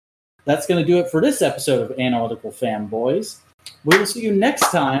 That's going to do it for this episode of Analytical Fanboys. We will see you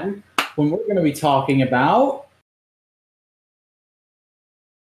next time when we're going to be talking about...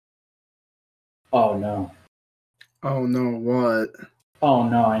 Oh, no. Oh, no, what? Oh,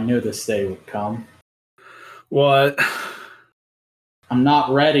 no, I knew this day would come. What? I'm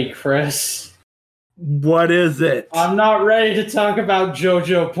not ready, Chris. What is it? I'm not ready to talk about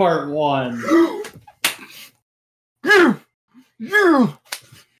JoJo Part 1. You!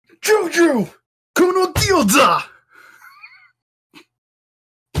 JoJo! Kono Gyoza!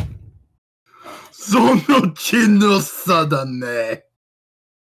 Sono chinosa da ne.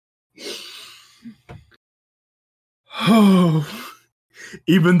 Oh,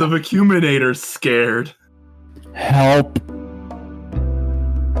 even the vacuuminator's scared. Help